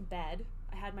I was in bed.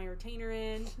 I had my retainer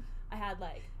in. I had,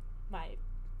 like, my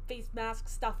face mask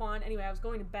stuff on. Anyway, I was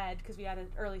going to bed because we had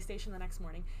an early station the next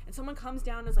morning. And someone comes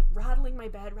down and is, like, rattling my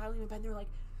bed. And they're like,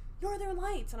 Northern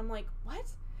Lights. And I'm like, what?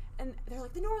 And they're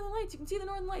like, the Northern Lights. You can see the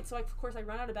Northern Lights. So, of course, I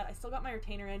run out of bed. I still got my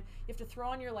retainer in. You have to throw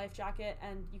on your life jacket,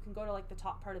 and you can go to, like, the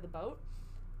top part of the boat.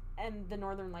 And the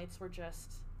Northern Lights were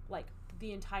just, like,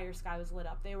 the entire sky was lit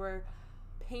up. They were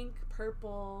pink,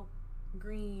 purple,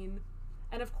 green,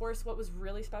 and of course what was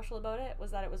really special about it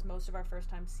was that it was most of our first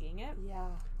time seeing it. Yeah.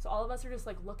 So all of us are just,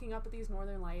 like, looking up at these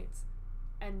Northern Lights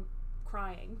and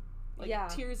crying, like,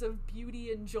 tears of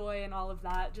beauty and joy and all of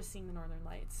that, just seeing the Northern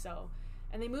Lights. So,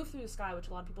 and they move through the sky, which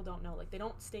a lot of people don't know. Like, they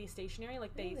don't stay stationary.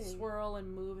 Like, they swirl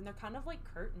and move, and they're kind of like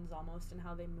curtains almost in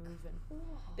how they move, and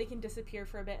they can disappear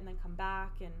for a bit and then come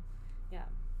back, and That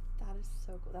is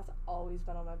so cool. That's always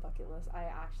been on my bucket list.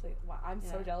 I'm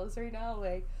so jealous right now.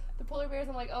 Like, the polar bears,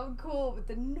 I'm like, oh, cool, but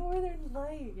the Northern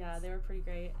Lights. Yeah, they were pretty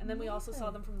great. And then we also saw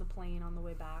them from the plane on the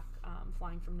way back,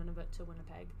 flying from Nunavut to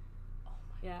Winnipeg. Oh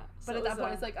my God. So but at that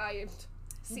point, it's like, I am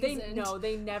seasoned.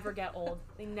 They never get old.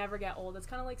 They never get old. It's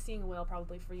kind of like seeing a whale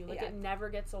probably for you. Like, it never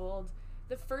gets old.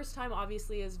 The first time,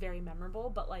 obviously, is very memorable,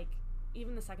 but, like,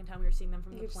 even the second time we were seeing them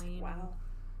from the plane. Just, wow.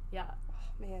 Yeah. Oh,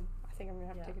 man. I think I'm going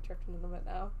to have to take a trip to Nunavut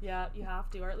now. Yeah, you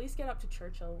have to. Or at least get up to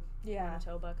Churchill,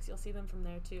 Manitoba, because you'll see them from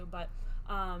there, too. But,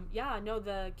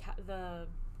 the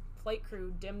flight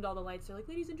crew dimmed all the lights. They're like,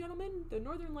 ladies and gentlemen, the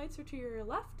Northern Lights are to your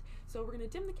left, so we're going to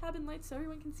dim the cabin lights so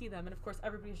everyone can see them. And, of course,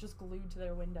 everybody's just glued to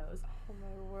their windows. Oh,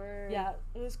 my word. Yeah,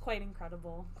 it was quite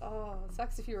incredible. Oh, it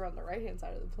sucks if you were on the right-hand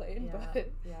side of the plane, but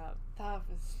that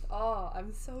was,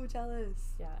 I'm so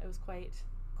jealous. Yeah, it was quite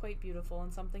beautiful,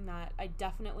 and something that I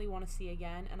definitely want to see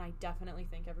again, and I definitely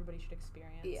think everybody should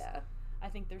experience. Yeah. I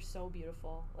think they're so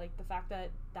beautiful. Like, the fact that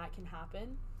that can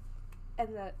happen.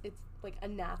 And that it's, like, a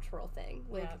natural thing.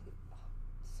 Like,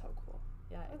 so cool.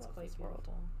 Yeah, it's quite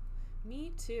beautiful.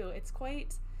 Me too. It's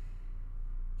quite,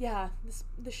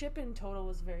 the ship in total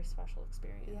was a very special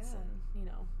experience. And,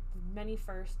 many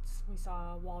firsts. We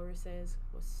saw walruses,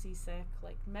 was seasick,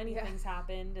 like, many things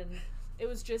happened, and it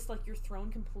was just like you're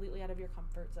thrown completely out of your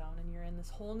comfort zone, and you're in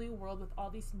this whole new world with all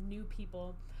these new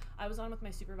people. I was on with my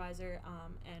supervisor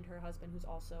and her husband, who's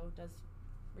also does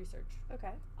research Okay.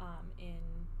 in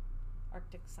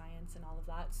Arctic science and all of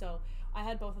that. So I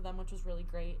had both of them, which was really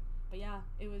great. But yeah,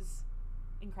 it was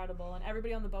incredible, and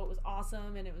everybody on the boat was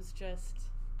awesome, and it was just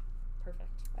perfect.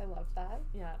 I love that.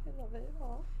 Yeah. I love it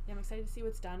all. Yeah, I'm excited to see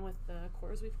what's done with the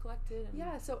cores we've collected. And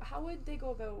Yeah, so how would they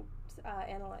go about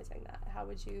analyzing that? How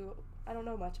would you, I don't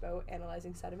know much about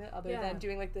analyzing sediment other Yeah. than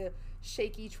doing like the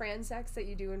shaky transects that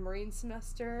you do in marine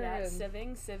semester. Yeah, and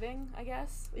sieving, I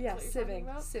guess. is Yeah, what you're talking sieving.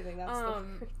 about. Sieving, that's the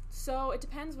word. So it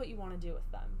depends what you want to do with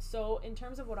them. So in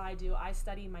terms of what I do, I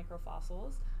study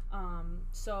microfossils.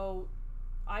 So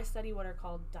I study what are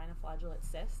called dinoflagellate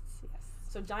cysts. Yes.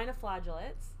 So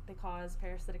dinoflagellates, they cause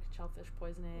parasitic shellfish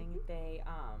poisoning. Mhm. They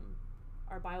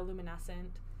are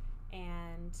bioluminescent,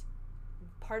 and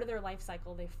part of their life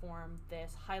cycle, they form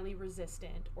this highly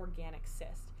resistant organic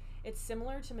cyst. It's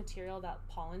similar to material that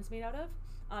pollen's made out of,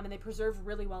 and they preserve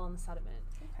really well in the sediment.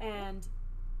 Okay. And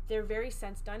they're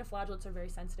dinoflagellates are very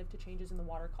sensitive to changes in the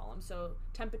water column. So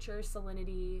temperature,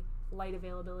 salinity, light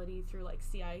availability through like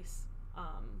sea ice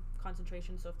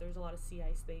concentration. So if there's a lot of sea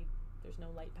ice, there's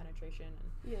no light penetration.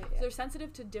 And Yeah. so they're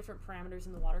sensitive to different parameters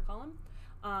in the water column,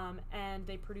 and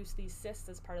they produce these cysts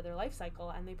as part of their life cycle,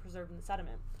 and they preserve in the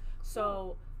sediment.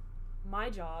 So my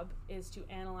job is to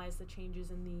analyze the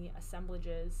changes in the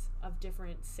assemblages of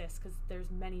different cysts, because there's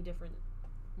many different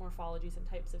morphologies and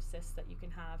types of cysts that you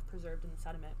can have preserved in the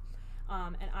sediment.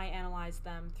 And I analyze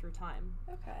them through time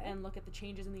Okay. and look at the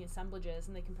changes in the assemblages,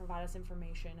 and they can provide us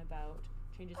information about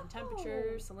changes in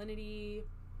temperature, salinity.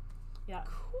 Yeah.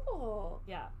 Cool.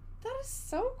 Yeah. That is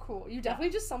so cool. You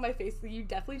definitely just saw my face. You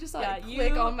definitely just saw Yeah, it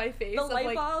click you- on my face. The of, light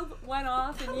like, bulb went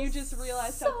off, and that you is just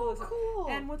realized so how cool it is. cool.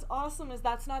 And what's awesome is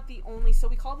that's not the only. So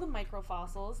we call them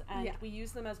microfossils, and Yeah. we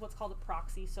use them as what's called a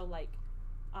proxy. So like,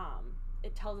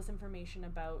 it tells us information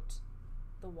about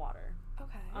the water,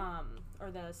 Okay.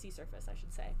 or the sea surface, I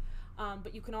should say.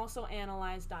 But you can also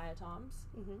analyze diatoms.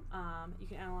 Mm-hmm. You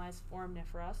can analyze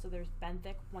foraminifera. So there's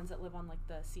benthic ones that live on like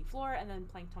the sea floor, and then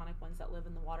planktonic ones that live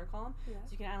in the water column. Yeah.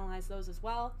 So you can analyze those as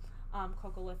well.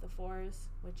 Coccolithophores,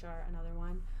 which are another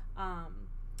one.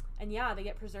 And yeah, they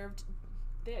get preserved.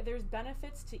 There's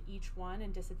benefits to each one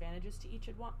and disadvantages to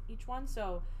each one.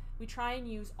 So we try and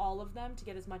use all of them to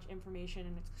get as much information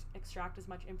and extract as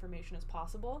much information as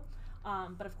possible.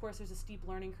 But of course, there's a steep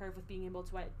learning curve with being able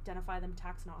to identify them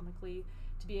taxonomically.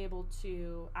 To be able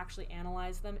to actually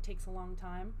analyze them, it takes a long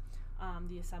time.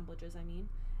 The assemblages, I mean,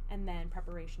 and then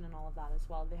preparation and all of that as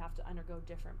well. They have to undergo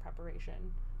different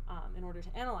preparation in order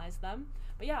to analyze them.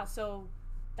 But yeah, so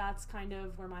that's kind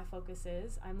of where my focus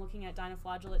is. I'm looking at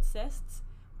dinoflagellate cysts,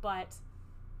 but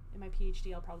in my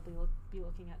PhD, I'll probably be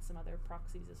looking at some other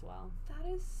proxies as well. That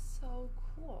is so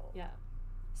cool. Yeah.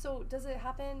 So does it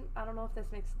happen? I don't know if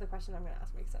this makes the question I'm going to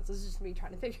ask make sense. This is just me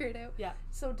trying to figure it out. Yeah.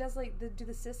 So does do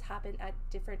the cysts happen at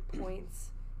different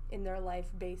points in their life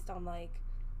based on like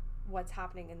what's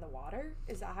happening in the water?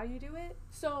 Is that how you do it?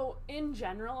 So in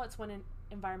general, it's when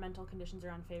environmental conditions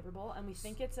are unfavorable, and we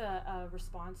think it's a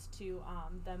response to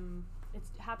them. It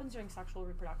happens during sexual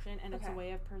reproduction, and it's a Okay.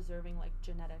 way of preserving like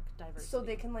genetic diversity. So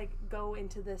they can like go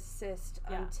into the cyst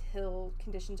Yeah. until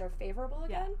conditions are favorable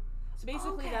Yeah. again? So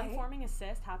basically, them Okay. forming a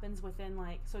cyst happens within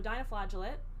so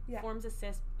dinoflagellate Yeah. forms a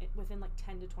cyst within like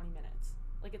 10 to 20 minutes.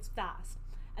 Like it's fast.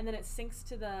 And then it sinks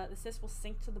to the cyst will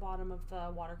sink to the bottom of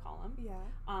the water column.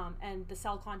 Yeah. And the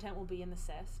cell content will be in the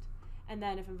cyst. And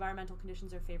then if environmental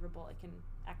conditions are favorable, it can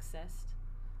exist.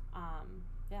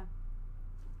 Yeah.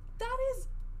 That is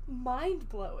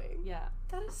mind-blowing. Yeah.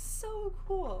 That is so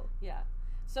cool. Yeah.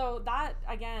 So that,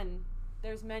 again,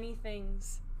 there's many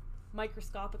things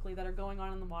microscopically that are going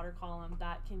on in the water column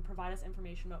that can provide us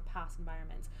information about past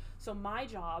environments. So my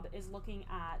job is looking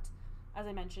at, as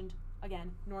I mentioned,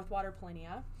 again, Northwater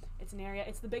Polynya. It's an area,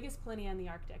 it's the biggest polynya in the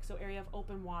Arctic, so area of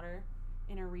open water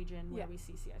in a region where Yeah. we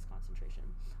see sea ice concentration.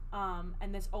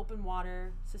 And this open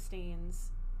water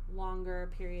sustains longer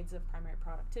periods of primary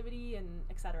productivity and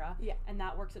et cetera. Yeah. And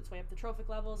that works its way up the trophic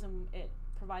levels, and it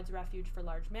provides refuge for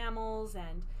large mammals,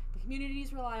 and the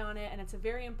communities rely on it, and it's a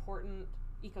very important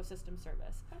ecosystem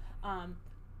service. Okay.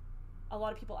 A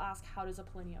lot of people ask, how does a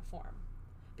polynya form?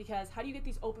 Because how do you get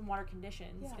these open water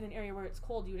conditions Yeah. in an area where it's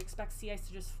cold? You would expect sea ice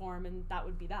to just form, and that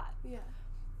would be that. Yeah.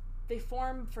 They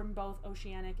form from both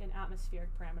oceanic and atmospheric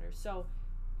parameters. So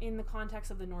in the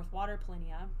context of the Northwater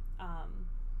Polynya,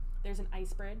 there's an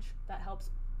ice bridge that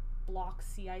helps block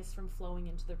sea ice from flowing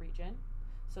into the region.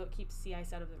 So it keeps sea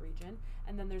ice out of the region.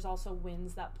 And then there's also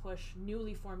winds that push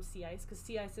newly formed sea ice, because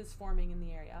sea ice is forming in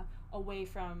the area, away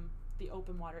from the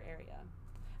open water area.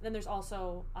 And then there's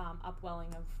also upwelling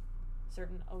of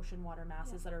certain ocean water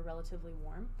masses that are relatively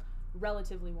warm.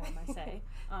 Relatively warm, I say.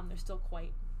 They're still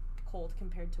quite cold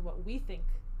compared to what we think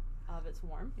of as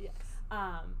warm. Yes.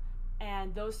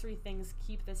 And those three things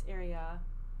keep this area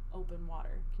open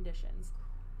water conditions.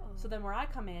 Oh. So then where I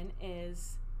come in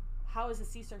is, how has the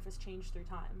sea surface changed through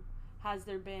time? Has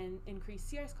there been increased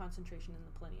sea ice concentration in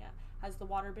the Plinia? Has the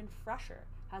water been fresher?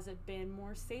 Has it been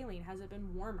more saline? Has it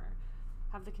been warmer?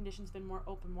 Have the conditions been more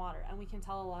open water? And we can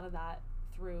tell a lot of that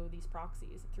through these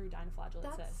proxies, through dinoflagellate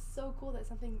cysts. That's so cool that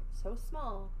something so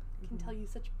small can tell you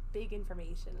such big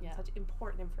information and such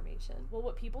important information. Well,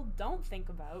 what people don't think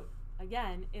about,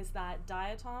 again, is that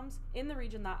diatoms, in the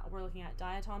region that we're looking at,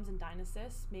 diatoms and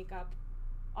dinocysts make up,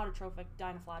 autotrophic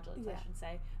dinoflagellates, I should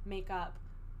say, make up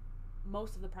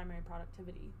most of the primary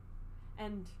productivity.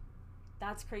 And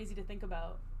that's crazy to think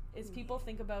about. Is people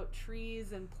think about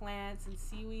trees and plants and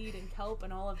seaweed and kelp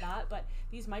and all of that, but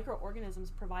these microorganisms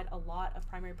provide a lot of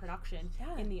primary production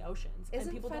in the oceans. And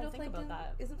people don't think about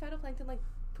that. Isn't phytoplankton like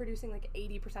producing like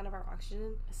 80% of our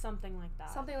oxygen? Something like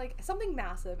that. Something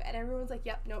massive, and everyone's like,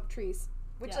 yep, nope, trees.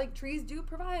 Which like trees do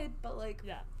provide, but like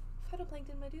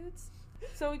phytoplankton, my dudes.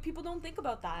 So people don't think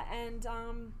about that, and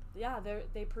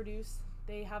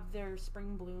they have their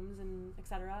spring blooms and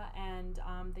etc., and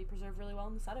they preserve really well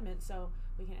in the sediment, so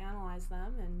we can analyze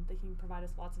them and they can provide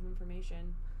us lots of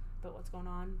information about what's going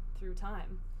on through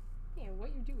time. Yeah,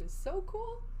 what you do is so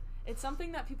cool. It's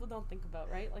something that people don't think about,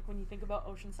 right? Like when you think about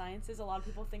ocean sciences, a lot of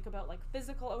people think about like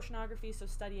physical oceanography, so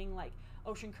studying like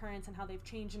ocean currents and how they've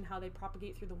changed and how they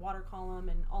propagate through the water column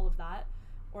and all of that,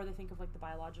 or they think of like the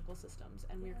biological systems,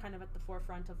 and we're kind of at the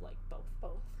forefront of like both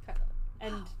kind of.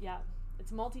 And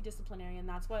it's multidisciplinary, and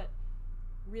that's what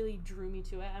really drew me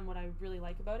to it, and what I really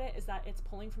like about it is that it's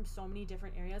pulling from so many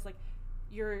different areas. Like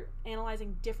you're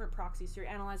analyzing different proxies, so you're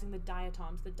analyzing the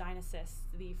diatoms, the dinocysts,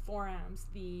 the forams,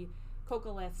 the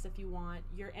coccoliths if you want.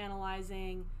 You're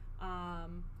analyzing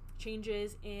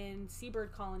changes in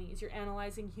seabird colonies, you're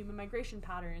analyzing human migration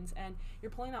patterns, and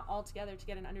you're pulling that all together to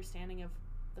get an understanding of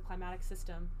the climatic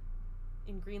system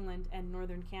in Greenland and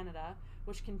northern Canada,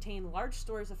 which contain large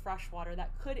stores of fresh water that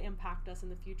could impact us in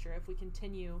the future if we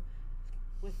continue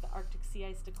with the Arctic sea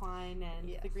ice decline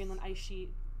and the Greenland ice sheet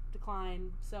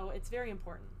decline. So it's very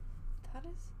important. That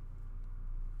is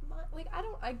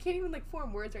I can't even like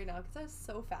form words right now because that's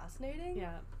so fascinating.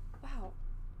 Yeah. Wow.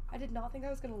 I did not think I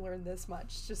was going to learn this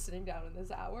much just sitting down in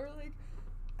this hour. Like,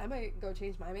 I might go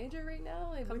change my major right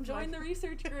now. Come join the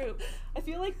research group. I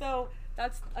feel like, though,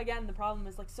 that's, again, the problem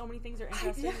is, like, so many things are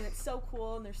interesting and it's so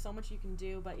cool and there's so much you can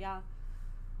do, but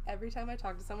every time I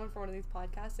talk to someone for one of these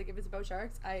podcasts, like, if it's about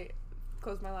sharks, I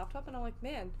close my laptop and I'm like,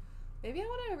 man, maybe I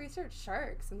want to research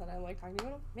sharks. And then I'm, like, talking to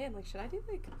you, man, like, should I do,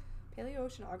 like,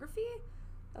 paleoceanography?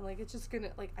 And, like, it's just gonna,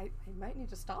 like, I might need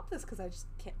to stop this because I just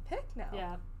can't pick now.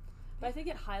 Yeah. But I think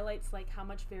it highlights, like, how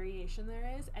much variation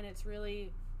there is, and it's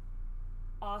really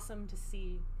awesome to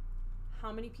see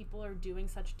how many people are doing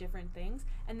such different things,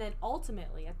 and then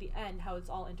ultimately at the end how it's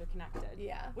all interconnected.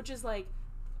 Yeah. Which is like,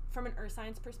 from an earth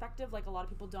science perspective, like a lot of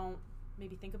people don't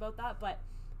maybe think about that, but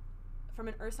from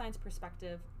an earth science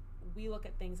perspective, we look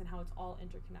at things and how it's all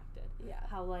interconnected. Yeah.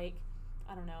 How, like,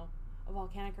 I don't know, a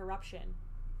volcanic eruption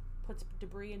puts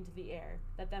debris into the air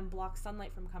that then blocks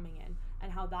sunlight from coming in,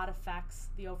 and how that affects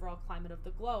the overall climate of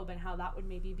the globe, and how that would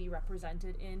maybe be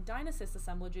represented in dinocyst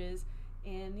assemblages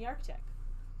in the Arctic.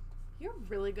 You're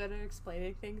really good at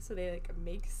explaining things so they, like,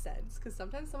 make sense, because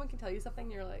sometimes someone can tell you something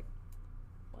and you're like,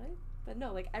 what? But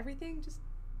no, like, everything just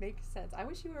makes sense. I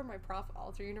wish you were my prof at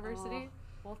Alter University.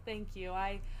 Well, thank you.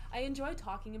 I enjoy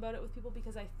talking about it with people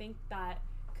because I think that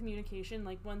communication,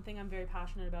 like, one thing I'm very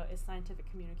passionate about is scientific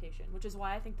communication, which is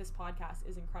why I think this podcast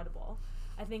is incredible.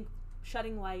 I think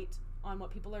shedding light on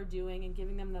what people are doing and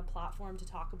giving them the platform to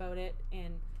talk about it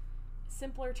in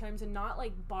simpler terms and not,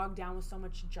 like, bogged down with so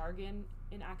much jargon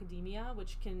in academia,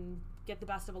 which can get the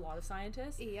best of a lot of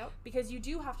scientists. Yep. Because you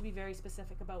do have to be very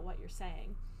specific about what you're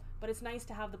saying. But it's nice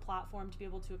to have the platform to be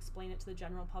able to explain it to the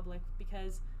general public,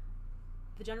 because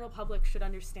the general public should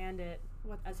understand it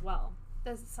as well.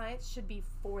 The science should be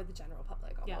for the general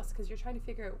public almost, because you're trying to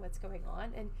figure out what's going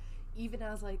on. And even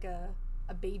as, like, a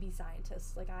baby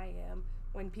scientist like I am,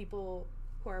 when people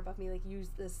who are above me, like, use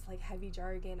this, like, heavy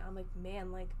jargon, I'm like,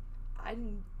 man, like,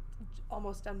 I'm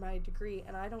almost done my degree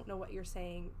and I don't know what you're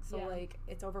saying, so like,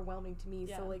 it's overwhelming to me.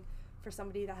 So, like, for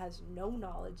somebody that has no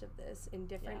knowledge of this in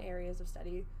different areas of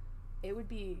study, it would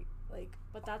be like,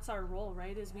 but that's our role,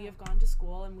 right? Is we have gone to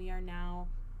school and we are now,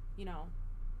 you know,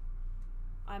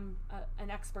 I'm an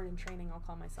expert in training, I'll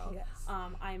call myself. Yes.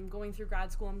 I'm going through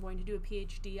grad school. I'm going to do a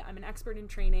PhD. I'm an expert in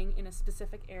training in a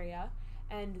specific area,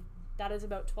 and that is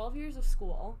about 12 years of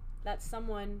school that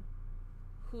someone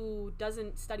who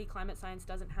doesn't study climate science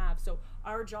doesn't have. So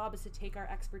our job is to take our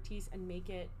expertise and make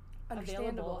it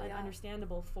available and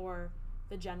understandable for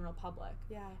the general public.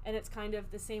 Yeah. And it's kind of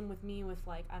the same with me with,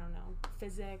 like, I don't know,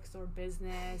 physics or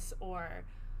business or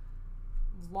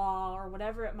law or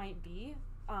whatever it might be.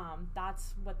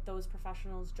 That's what those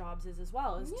professionals' jobs is as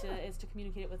well, is to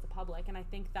communicate it with the public. And I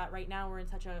think that right now we're in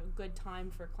such a good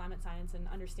time for climate science and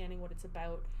understanding what it's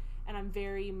about. And I'm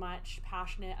very much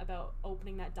passionate about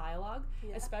opening that dialogue,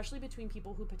 especially between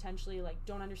people who potentially, like,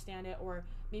 don't understand it or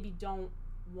maybe don't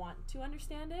want to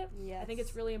understand it. Yes. I think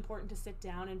it's really important to sit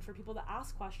down and for people to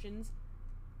ask questions.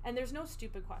 And there's no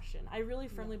stupid question. I really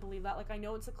firmly believe that. Like, I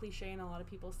know it's a cliche and a lot of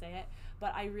people say it,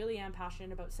 but I really am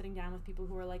passionate about sitting down with people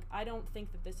who are like, I don't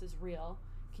think that this is real.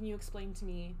 Can you explain to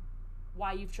me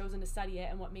why you've chosen to study it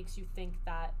and what makes you think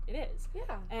that it is?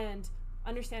 Yeah. And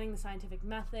understanding the scientific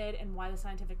method and why the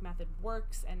scientific method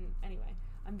works. And anyway,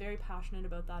 I'm very passionate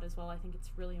about that as well. I think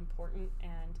it's really important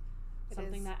and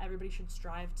something that everybody should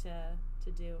strive to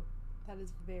do. That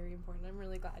is very important. I'm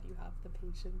really glad you have the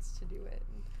patience to do it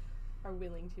and are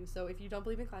willing to. So if you don't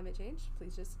believe in climate change,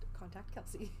 please just contact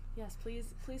Kelsey. Yes,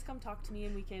 please come talk to me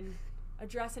and we can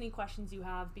address any questions you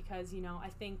have, because, you know, I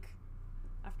think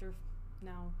after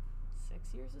now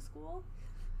 6 years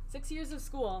of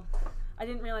school, I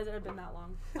didn't realize it had been that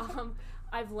long.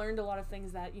 I've learned a lot of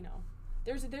things that, you know,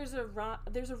 there's a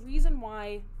reason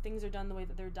why things are done the way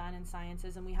that they're done in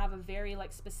sciences, and we have a very,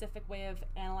 like, specific way of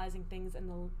analyzing things in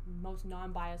the most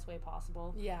non-biased way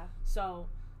possible. Yeah. So,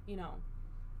 you know,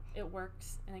 it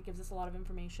works and it gives us a lot of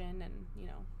information, and, you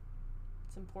know,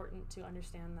 it's important to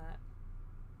understand that.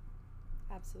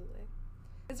 Absolutely.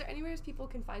 Is there anywhere people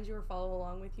can find you or follow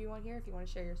along with you on here if you want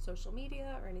to share your social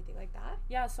media or anything like that?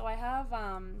 Yeah, so I have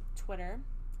Twitter,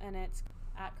 and it's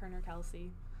 @KernerKelsey.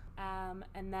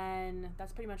 And then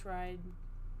that's pretty much where I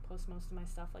post most of my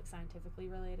stuff, like, scientifically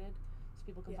related. So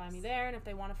people can find me there, and if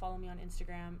they want to follow me on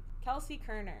Instagram, Kelsey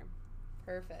Kerner.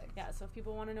 Perfect. Yeah, so if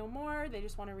people want to know more, they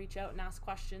just want to reach out and ask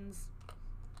questions,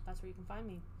 that's where you can find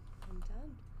me. I'm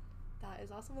done. That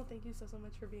is awesome. Well, thank you so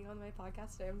much for being on my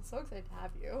podcast today. I'm so excited to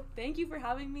have you. Thank you for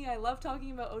having me. I love talking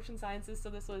about ocean sciences,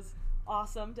 so this was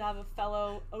awesome to have a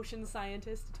fellow ocean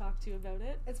scientist to talk to about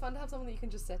it. It's fun to have someone that you can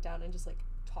just sit down and just, like,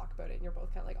 talk about it, and you're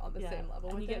both kind of, like, on the same level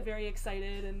and with you get very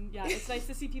excited, and it's nice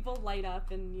to see people light up,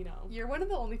 and, you know. You're one of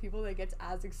the only people that gets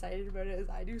as excited about it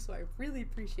as I do, so I really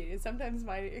appreciate it. Sometimes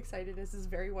my excitedness is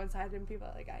very one-sided, and people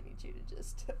are like, I need you to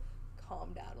just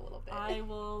calm down a little bit. I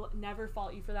will never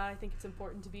fault you for that. I think it's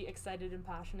important to be excited and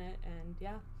passionate, and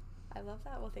I love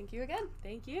that. Well, thank you again.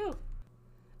 Thank you.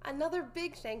 Another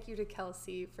big thank you to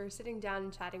Kelsey for sitting down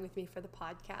and chatting with me for the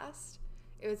podcast.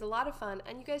 It was a lot of fun,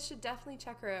 and you guys should definitely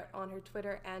check her out on her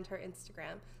Twitter and her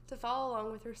Instagram to follow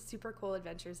along with her super cool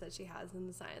adventures that she has in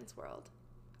the science world.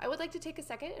 I would like to take a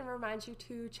second and remind you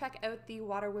to check out the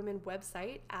Water Women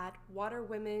website at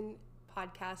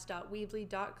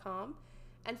waterwomenpodcast.weebly.com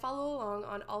and follow along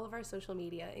on all of our social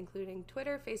media, including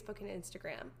Twitter, Facebook, and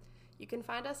Instagram. You can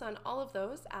find us on all of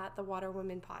those at the Water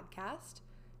Women Podcast,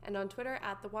 and on Twitter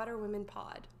at the Water Women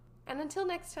Pod. And until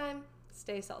next time,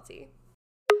 stay salty.